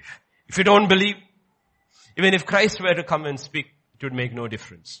believe? If you don't believe, even if Christ were to come and speak, it would make no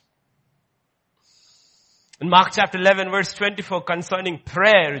difference. In Mark chapter 11 verse 24 concerning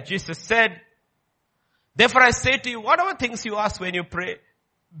prayer, Jesus said, therefore I say to you, whatever things you ask when you pray,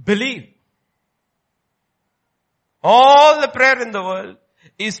 believe. All the prayer in the world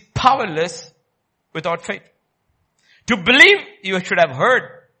is powerless without faith. To believe, you should have heard.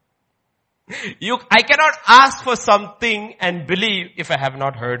 I cannot ask for something and believe if I have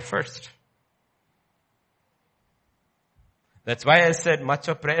not heard first. That's why I said much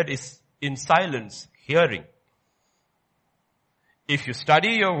of prayer is in silence, hearing. If you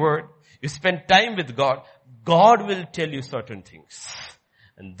study your word, you spend time with God, God will tell you certain things.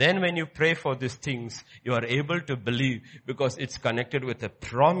 And then when you pray for these things, you are able to believe because it's connected with a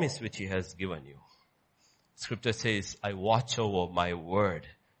promise which He has given you. Scripture says, I watch over my word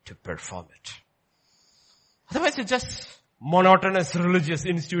to perform it. Otherwise it's just monotonous religious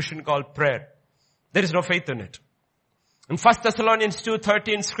institution called prayer. There is no faith in it. In 1 Thessalonians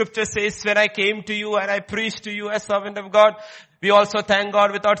 2:13, scripture says, when I came to you and I preached to you as servant of God, we also thank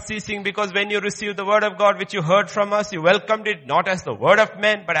God without ceasing, because when you received the word of God which you heard from us, you welcomed it not as the word of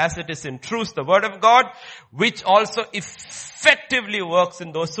men, but as it is in truth the word of God, which also effectively works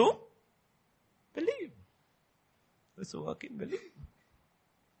in those who believe. Those who work in believe.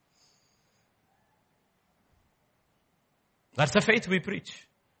 That's the faith we preach.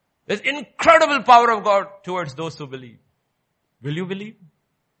 There's incredible power of God towards those who believe. Will you believe?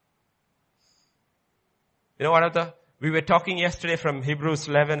 You know, we were talking yesterday from Hebrews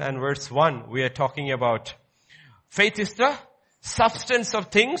 11 and verse 1. We are talking about faith is the substance of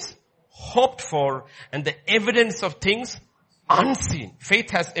things hoped for and the evidence of things unseen.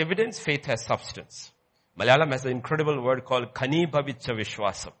 Faith has evidence, faith has substance. Malayalam has an incredible word called Kani Bhavicha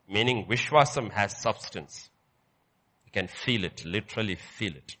Vishwasam, meaning Vishwasam has substance. You can feel it, literally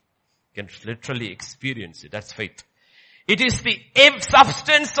feel it. You can literally experience it. That's faith. It is the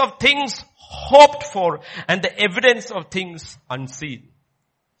substance of things hoped for and the evidence of things unseen.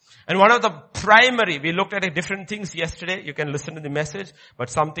 And one of the primary, we looked at different things yesterday. You can listen to the message, but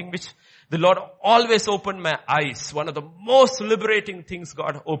something which the Lord always opened my eyes. One of the most liberating things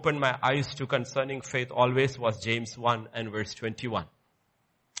God opened my eyes to concerning faith always was James 1 and verse 21.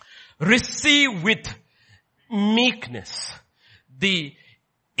 Receive with meekness the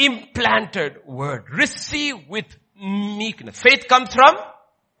implanted word. Receive with meekness. Faith comes from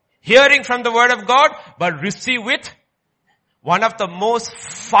hearing from the word of God, but receive with one of the most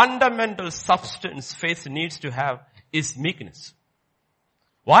fundamental substance faith needs to have is meekness.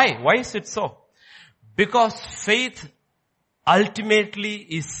 Why? Why is it so? Because faith ultimately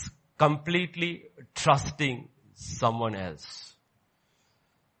is completely trusting someone else.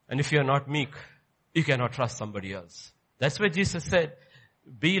 And if you are not meek, you cannot trust somebody else. That's why Jesus said,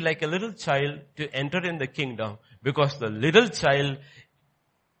 be like a little child to enter in the kingdom, because the little child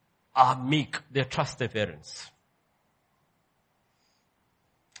are meek. They trust their parents.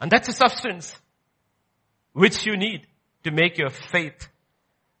 And that's a substance which you need to make your faith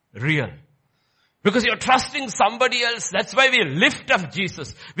real. Because you're trusting somebody else. That's why we lift up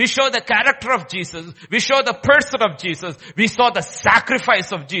Jesus. We show the character of Jesus. We show the person of Jesus. We saw the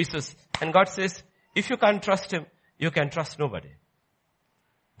sacrifice of Jesus. And God says, if you can't trust him, you can trust nobody.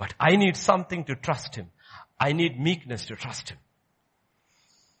 But I need something to trust him. I need meekness to trust him.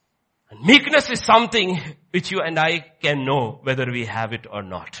 And meekness is something which you and I can know whether we have it or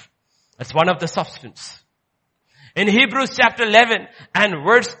not. That's one of the substance. In Hebrews chapter 11 and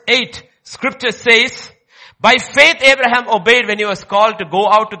verse 8, scripture says, by faith Abraham obeyed when he was called to go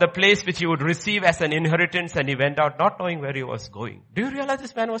out to the place which he would receive as an inheritance, and he went out not knowing where he was going. Do you realize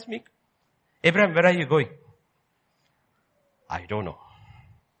this man was meek? Abraham, where are you going? I don't know.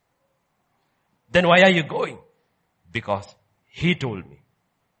 Then why are you going? Because he told me.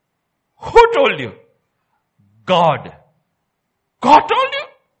 Who told you? God. God told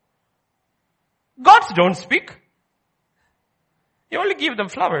you? Gods don't speak. You only give them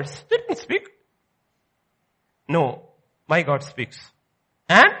flowers. They don't speak. No, my God speaks.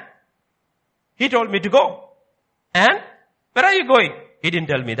 And he told me to go. And where are you going? He didn't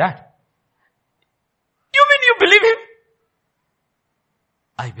tell me that. You mean you believe him?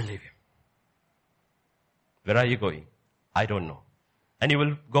 I believe him. Where are you going? I don't know. And you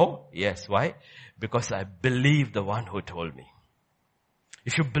will go? Yes. Why? Because I believe the one who told me.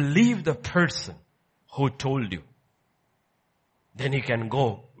 If you believe the person who told you, then you can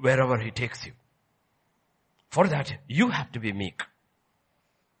go wherever he takes you. For that, you have to be meek.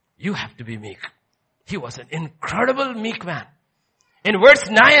 You have to be meek. He was an incredible meek man. In verse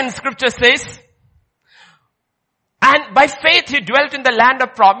 9, scripture says, and by faith he dwelt in the land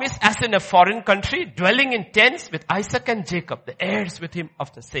of promise as in a foreign country, dwelling in tents with Isaac and Jacob, the heirs with him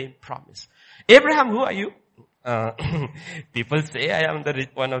of the same promise. Abraham, who are you? People say I am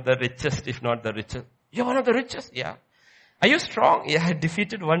one of the richest, if not the richest. You're one of the richest? Yeah. Are you strong? Yeah, I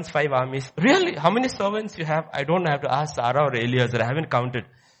defeated once 5 armies. Really? How many servants you have? I don't have to ask Sarah or Eliezer. I haven't counted.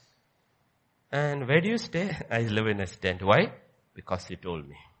 And where do you stay? I live in a tent. Why? Because he told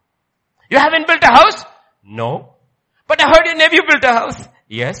me. You haven't built a house? No. But I heard your nephew built a house.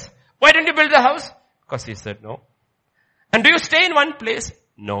 Yes. Why didn't you build a house? Because he said no. And do you stay in one place?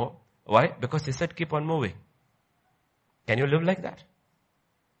 No. Why? Because he said keep on moving. Can you live like that?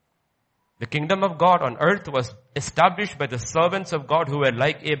 The kingdom of God on earth was established by the servants of God who were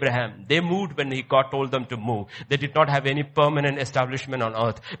like Abraham. They moved when God told them to move. They did not have any permanent establishment on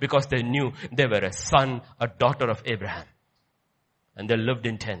earth because they knew they were a son, a daughter of Abraham. And they lived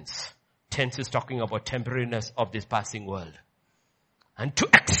in tents. tense is talking about temporariness of this passing world. And to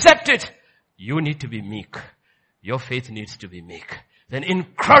accept it, you need to be meek. Your faith needs to be meek. Then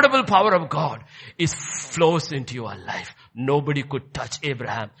incredible power of God flows into your life. Nobody could touch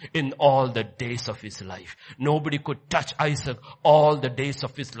Abraham in all the days of his life. Nobody could touch Isaac all the days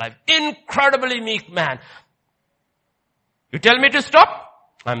of his life. Incredibly meek man. You tell me to stop?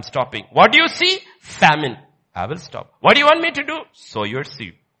 I'm stopping. What do you see? Famine. I will stop. What do you want me to do? Sow your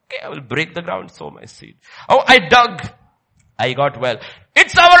seed. Okay, I will break the ground, sow my seed. Oh, I dug. I got well.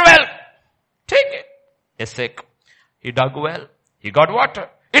 It's our well. Take it. Isaac. He dug well. He got water.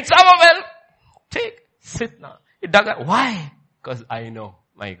 It's our well. Take. Sit now. He dug it. Why? Because I know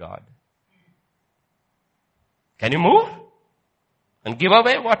my God. Can you move? And give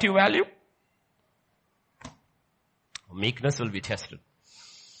away what you value? Meekness will be tested.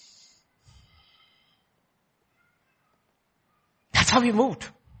 That's how he moved.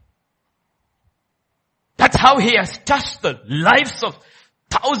 That's how he has touched the lives of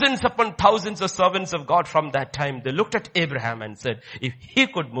thousands upon thousands of servants of God from that time. They looked at Abraham and said, if he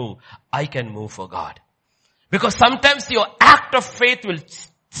could move, I can move for God. Because sometimes your act of faith will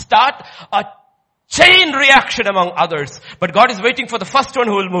start a chain reaction among others. But God is waiting for the first one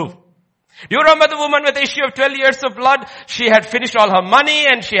who will move. Do you remember the woman with the issue of 12 years of blood? She had finished all her money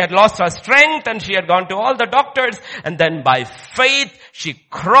and she had lost her strength and she had gone to all the doctors. And then by faith, she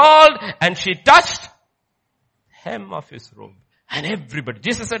crawled and she touched the hem of his robe. And everybody,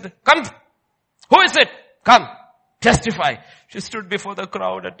 Jesus said, come. Who is it? Come. Testify. She stood before the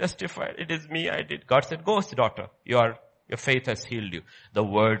crowd and testified. It is me, I did. God said, go, daughter. Your faith has healed you. The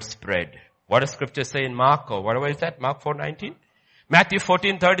word spread. What does scripture say in Mark or whatever is that? Mark 4:19? Matthew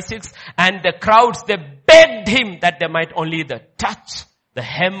 14:36. And the crowds, they begged him that they might only touch the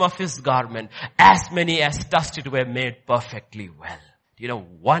hem of his garment. As many as touched it were made perfectly well. You know,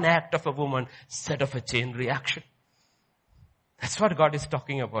 one act of a woman set off a chain reaction. That's what God is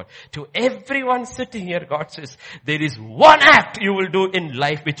talking about. To everyone sitting here, God says, there is one act you will do in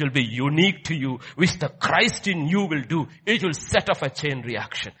life which will be unique to you, which the Christ in you will do. It will set off a chain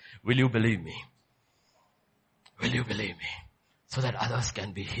reaction. Will you believe me? Will you believe me? So that others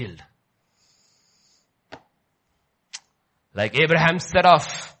can be healed. Like Abraham set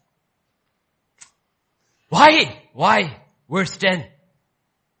off. Why? Why? Verse 10.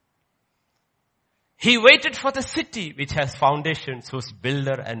 He waited for the city which has foundations, whose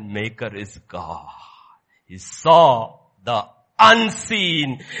builder and maker is God. He saw the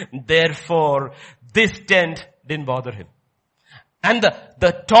unseen. Therefore, this tent didn't bother him. And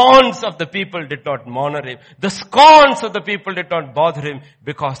the taunts of the people did not honor him. The scorns of the people did not bother him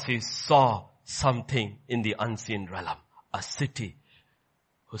because he saw something in the unseen realm. A city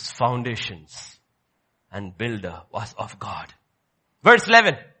whose foundations and builder was of God. Verse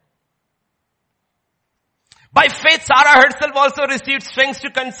 11. By faith, Sarah herself also received strength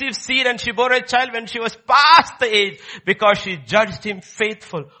to conceive seed, and she bore a child when she was past the age, because she judged him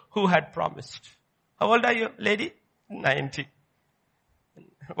faithful who had promised. How old are you, lady? 90.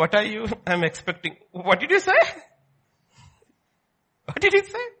 What are you? I'm expecting. What did you say? What did you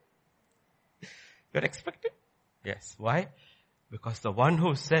say? You're expecting? Yes. Why? Because the one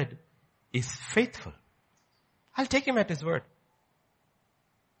who said is faithful. I'll take him at his word.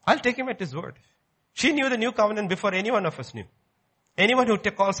 I'll take him at his word. She knew the new covenant before any one of us knew. Anyone who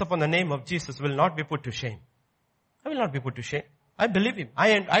calls upon the name of Jesus will not be put to shame. I will not be put to shame. I believe him.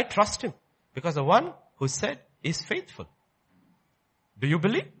 I trust him. Because the one who said is faithful. Do you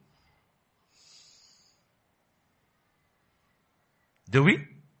believe? Do we?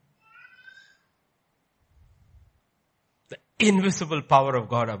 The invisible power of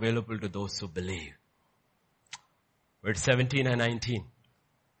God available to those who believe. Verse 17 and 19.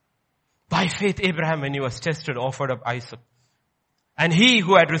 By faith, Abraham, when he was tested, offered up Isaac. And he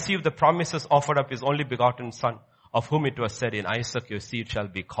who had received the promises offered up his only begotten son, of whom it was said, in Isaac your seed shall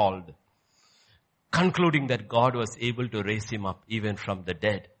be called. Concluding that God was able to raise him up even from the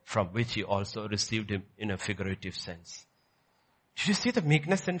dead, from which he also received him in a figurative sense. Did you see the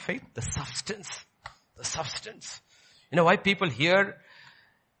meekness in faith? The substance. The substance. You know why people here,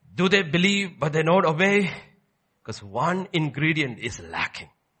 do they believe but they don't obey? Because one ingredient is lacking.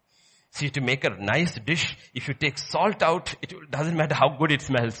 See, to make a nice dish, if you take salt out, it doesn't matter how good it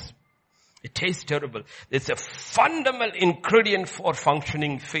smells. It tastes terrible. It's a fundamental ingredient for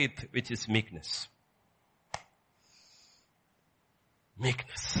functioning faith, which is meekness.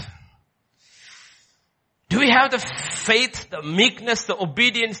 Meekness. Do we have the faith, the meekness, the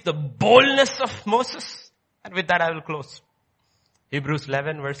obedience, the boldness of Moses? And with that I will close. Hebrews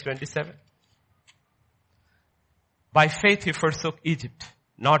 11 verse 27. By faith he forsook Egypt,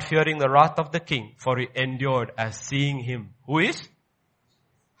 not fearing the wrath of the king, for he endured as seeing him. Who is?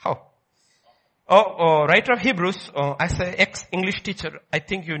 How? Writer of Hebrews, as an ex-English teacher, I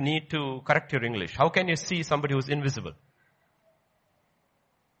think you need to correct your English. How can you see somebody who's invisible?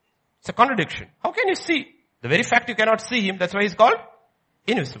 It's a contradiction. How can you see? The very fact you cannot see him, that's why he's called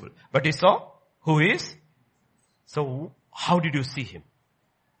invisible. But he saw who he is. So how did you see him?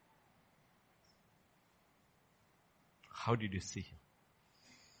 How did you see him?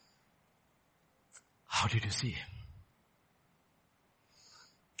 How did you see him?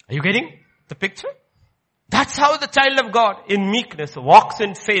 Are you getting the picture? That's how the child of God in meekness walks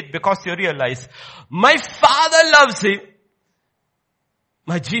in faith, because you realize, my Father loves him.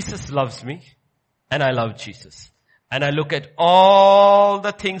 My Jesus loves me. And I love Jesus. And I look at all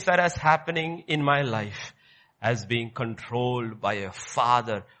the things that is happening in my life as being controlled by a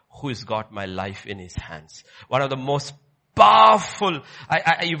Father who has got my life in his hands. One of the most powerful,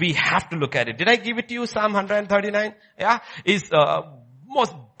 we have to look at it. Did I give it to you? Psalm 139? Yeah? Is,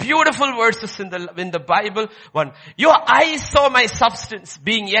 most beautiful verses in the Bible. One, your eyes saw my substance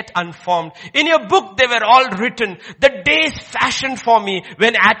being yet unformed. In your book they were all written. The days fashioned for me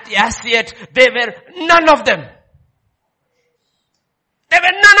when as yet there were none of them. There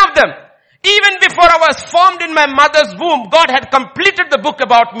were none of them. Even before I was formed in my mother's womb, God had completed the book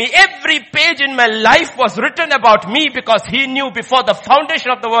about me. Every page in my life was written about me because he knew before the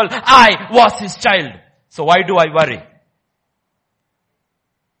foundation of the world, I was his child. So why do I worry?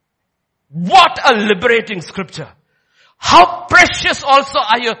 What a liberating scripture. How precious also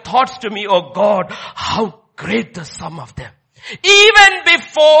are your thoughts to me, O God. How great the sum of them. Even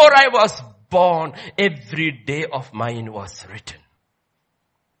before I was born, every day of mine was written.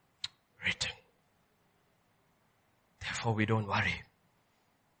 Written. Therefore we don't worry.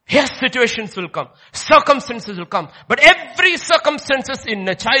 Yes, situations will come. Circumstances will come. But every circumstances in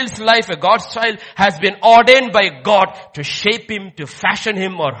a child's life, a God's child, has been ordained by God to shape him, to fashion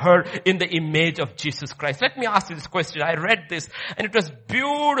him or her in the image of Jesus Christ. Let me ask you this question. I read this and it was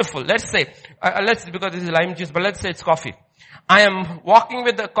beautiful. Let's say, because this is lime juice, but let's say it's coffee. I am walking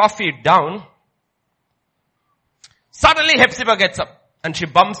with the coffee down. Suddenly Hepzibah gets up and she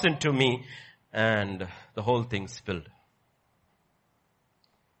bumps into me and the whole thing spilled.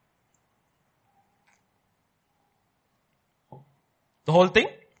 The whole thing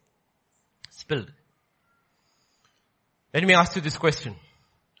spilled. Let me ask you this question.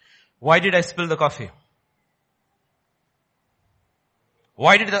 Why did I spill the coffee?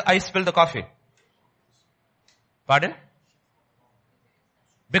 Why did I spill the coffee? Pardon?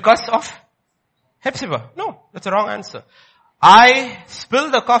 Because of Hepzibah. No, that's a wrong answer. I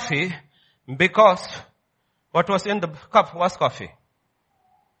spilled the coffee because what was in the cup was coffee.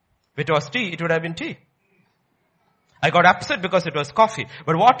 If it was tea, it would have been tea. I got upset because it was coffee.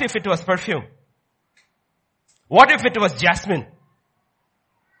 But what if it was perfume? What if it was jasmine?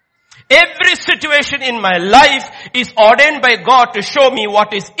 Every situation in my life is ordained by God to show me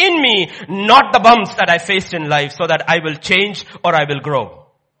what is in me, not the bumps that I faced in life, so that I will change or I will grow.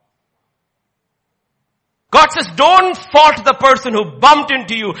 God says, don't fault the person who bumped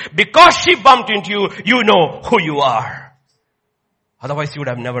into you. Because she bumped into you, you know who you are. Otherwise you would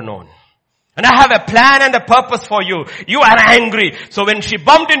have never known. And I have a plan and a purpose for you. You are angry. So when she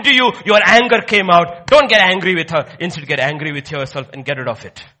bumped into you, your anger came out. Don't get angry with her. Instead get angry with yourself and get rid of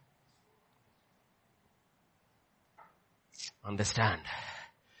it. Understand.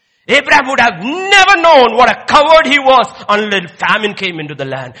 Abraham would have never known what a coward he was until famine came into the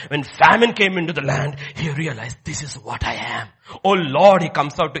land. When famine came into the land, he realized, this is what I am. Oh Lord, he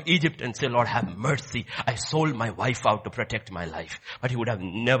comes out to Egypt and says, Lord, have mercy. I sold my wife out to protect my life. But he would have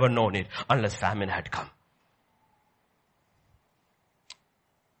never known it unless famine had come.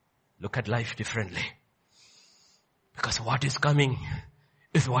 Look at life differently. Because what is coming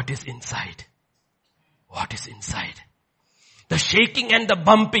is what is inside. What is inside. The shaking and the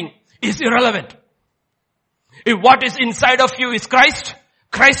bumping is irrelevant. If what is inside of you is Christ,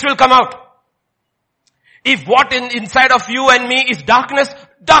 Christ will come out. If what is inside of you and me is darkness,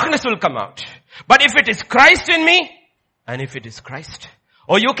 darkness will come out. But if it is Christ in me, and if it is Christ,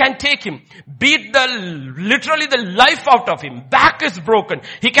 or you can take him, beat literally the life out of him. Back is broken.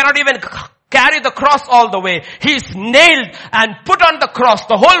 He cannot even carry the cross all the way. He is nailed and put on the cross.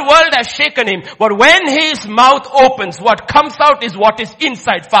 The whole world has shaken him. But when his mouth opens, what comes out is what is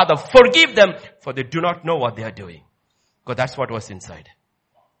inside. Father, forgive them, for they do not know what they are doing. Because that's what was inside.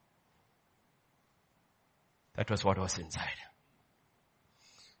 That was what was inside.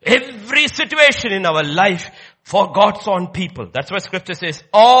 Every situation in our life For God's own people. That's what scripture says.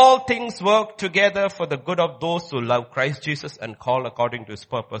 All things work together for the good of those who love Christ Jesus and call according to his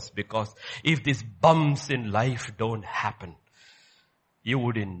purpose. Because if these bumps in life don't happen, you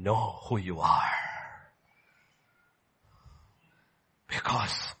wouldn't know who you are.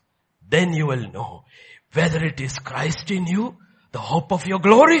 Because then you will know whether it is Christ in you, the hope of your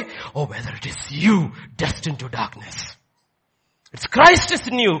glory, or whether it is you destined to darkness. It's Christ is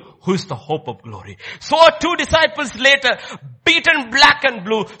in you who is the hope of glory. So are two disciples later, beaten black and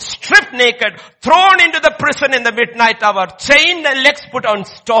blue, stripped naked, thrown into the prison in the midnight hour, chained and legs put on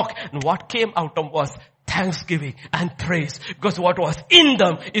stock. And what came out of them was thanksgiving and praise. Because what was in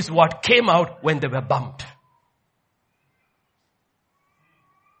them is what came out when they were bumped.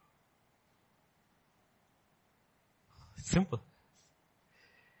 It's simple.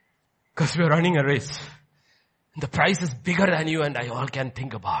 Because we are running a race. The prize is bigger than you and I all can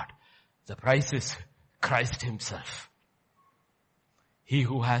think about. The prize is Christ himself. He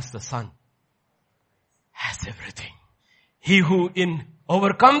who has the Son has everything. He who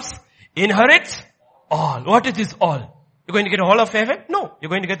overcomes inherits all. What is this all? You're going to get all of heaven? No, you're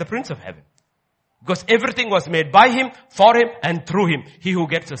going to get the Prince of Heaven. Because everything was made by him, for him, and through him. He who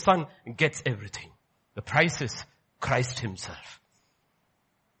gets the Son gets everything. The prize is Christ himself.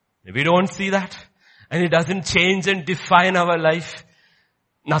 If we don't see that, and it doesn't change and define our life,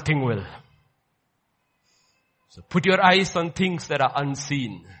 nothing will. So put your eyes on things that are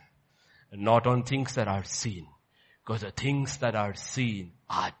unseen and not on things that are seen. Because the things that are seen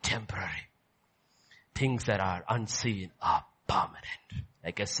are temporary. Things that are unseen are permanent.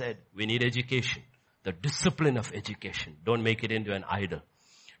 Like I said, we need education. The discipline of education. Don't make it into an idol.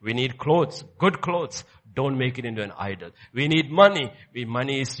 We need clothes, good clothes. Don't make it into an idol. We need money.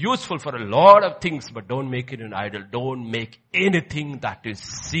 Money is useful for a lot of things, but don't make it an idol. Don't make anything that is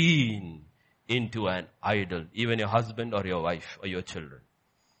seen into an idol. Even your husband or your wife or your children.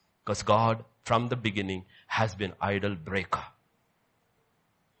 Because God, from the beginning, has been idol breaker.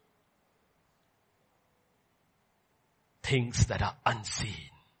 Things that are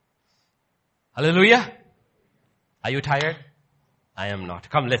unseen. Hallelujah. Are you tired? I am not.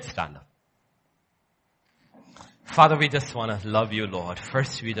 Come, let's stand up. Father, we just want to love you, Lord.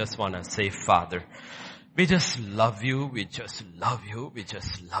 First, we just want to say, Father, we just love you. We just love you. We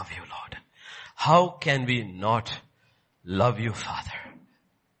just love you, Lord. How can we not love you, Father?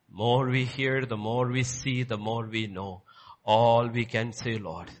 More we hear, the more we see, the more we know. All we can say,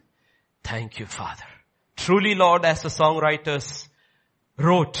 Lord, thank you, Father. Truly, Lord, as the songwriters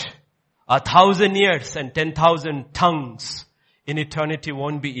wrote, 1,000 years and 10,000 tongues in eternity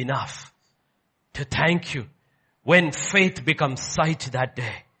won't be enough to thank you when faith becomes sight that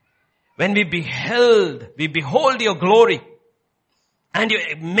day. When we behold your glory and your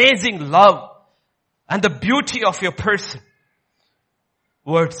amazing love and the beauty of your person.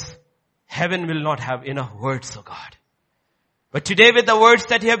 Words, heaven will not have enough words, oh God. But today with the words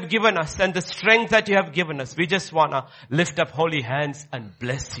that you have given us and the strength that you have given us, we just want to lift up holy hands and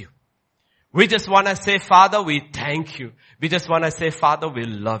bless you. We just want to say, Father, we thank you. We just want to say, Father, we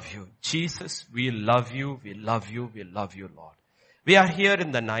love you. Jesus, we love you, we love you, we love you, Lord. We are here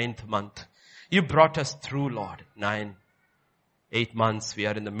in the 9th month. You brought us through, Lord. 8 months. We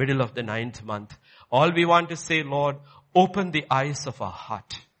are in the middle of the 9th month. All we want to say, Lord, open the eyes of our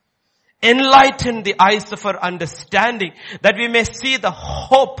heart. Enlighten the eyes of our understanding that we may see the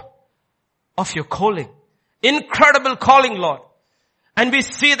hope of your calling. Incredible calling, Lord. And we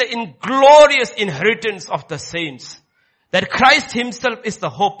see the inglorious inheritance of the saints. That Christ himself is the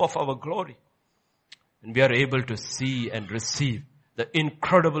hope of our glory. And we are able to see and receive the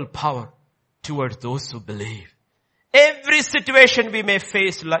incredible power towards those who believe. Every situation we may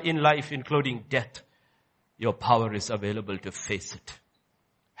face in life, including death, your power is available to face it.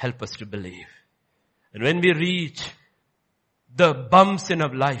 Help us to believe. And when we reach the bumps in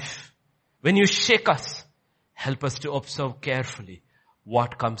our life, when you shake us, help us to observe carefully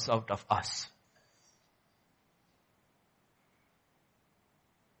what comes out of us.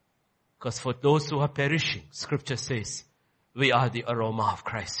 Because for those who are perishing, scripture says, we are the aroma of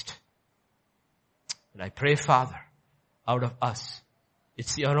Christ. And I pray, Father, out of us,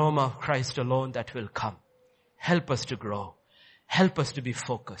 it's the aroma of Christ alone that will come. Help us to grow. Help us to be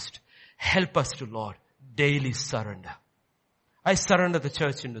focused. Help us to, Lord, daily surrender. I surrender the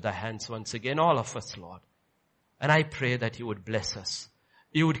church into thy hands once again, all of us, Lord. And I pray that you would bless us.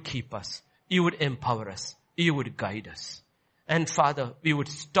 You would keep us. You would empower us. You would guide us. And Father, we would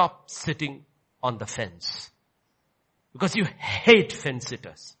stop sitting on the fence. Because you hate fence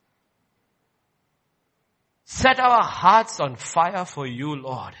sitters. Set our hearts on fire for you,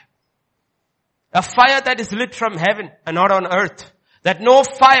 Lord. A fire that is lit from heaven and not on earth. That no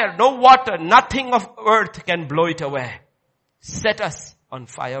fire, no water, nothing of earth can blow it away. Set us on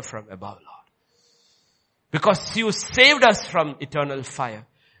fire from above, Lord. Because you saved us from eternal fire.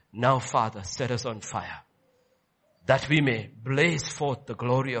 Now, Father, set us on fire. That we may blaze forth the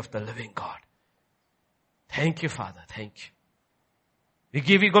glory of the living God. Thank you, Father. Thank you. We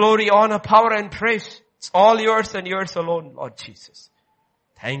give you glory, honor, power, and praise. It's all yours and yours alone, Lord Jesus.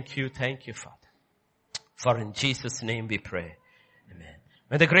 Thank you, Father. For in Jesus' name we pray. Amen.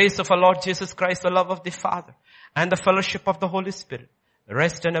 May the grace of our Lord Jesus Christ, the love of the Father, and the fellowship of the Holy Spirit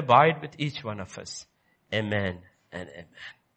rest and abide with each one of us. Amen and amen.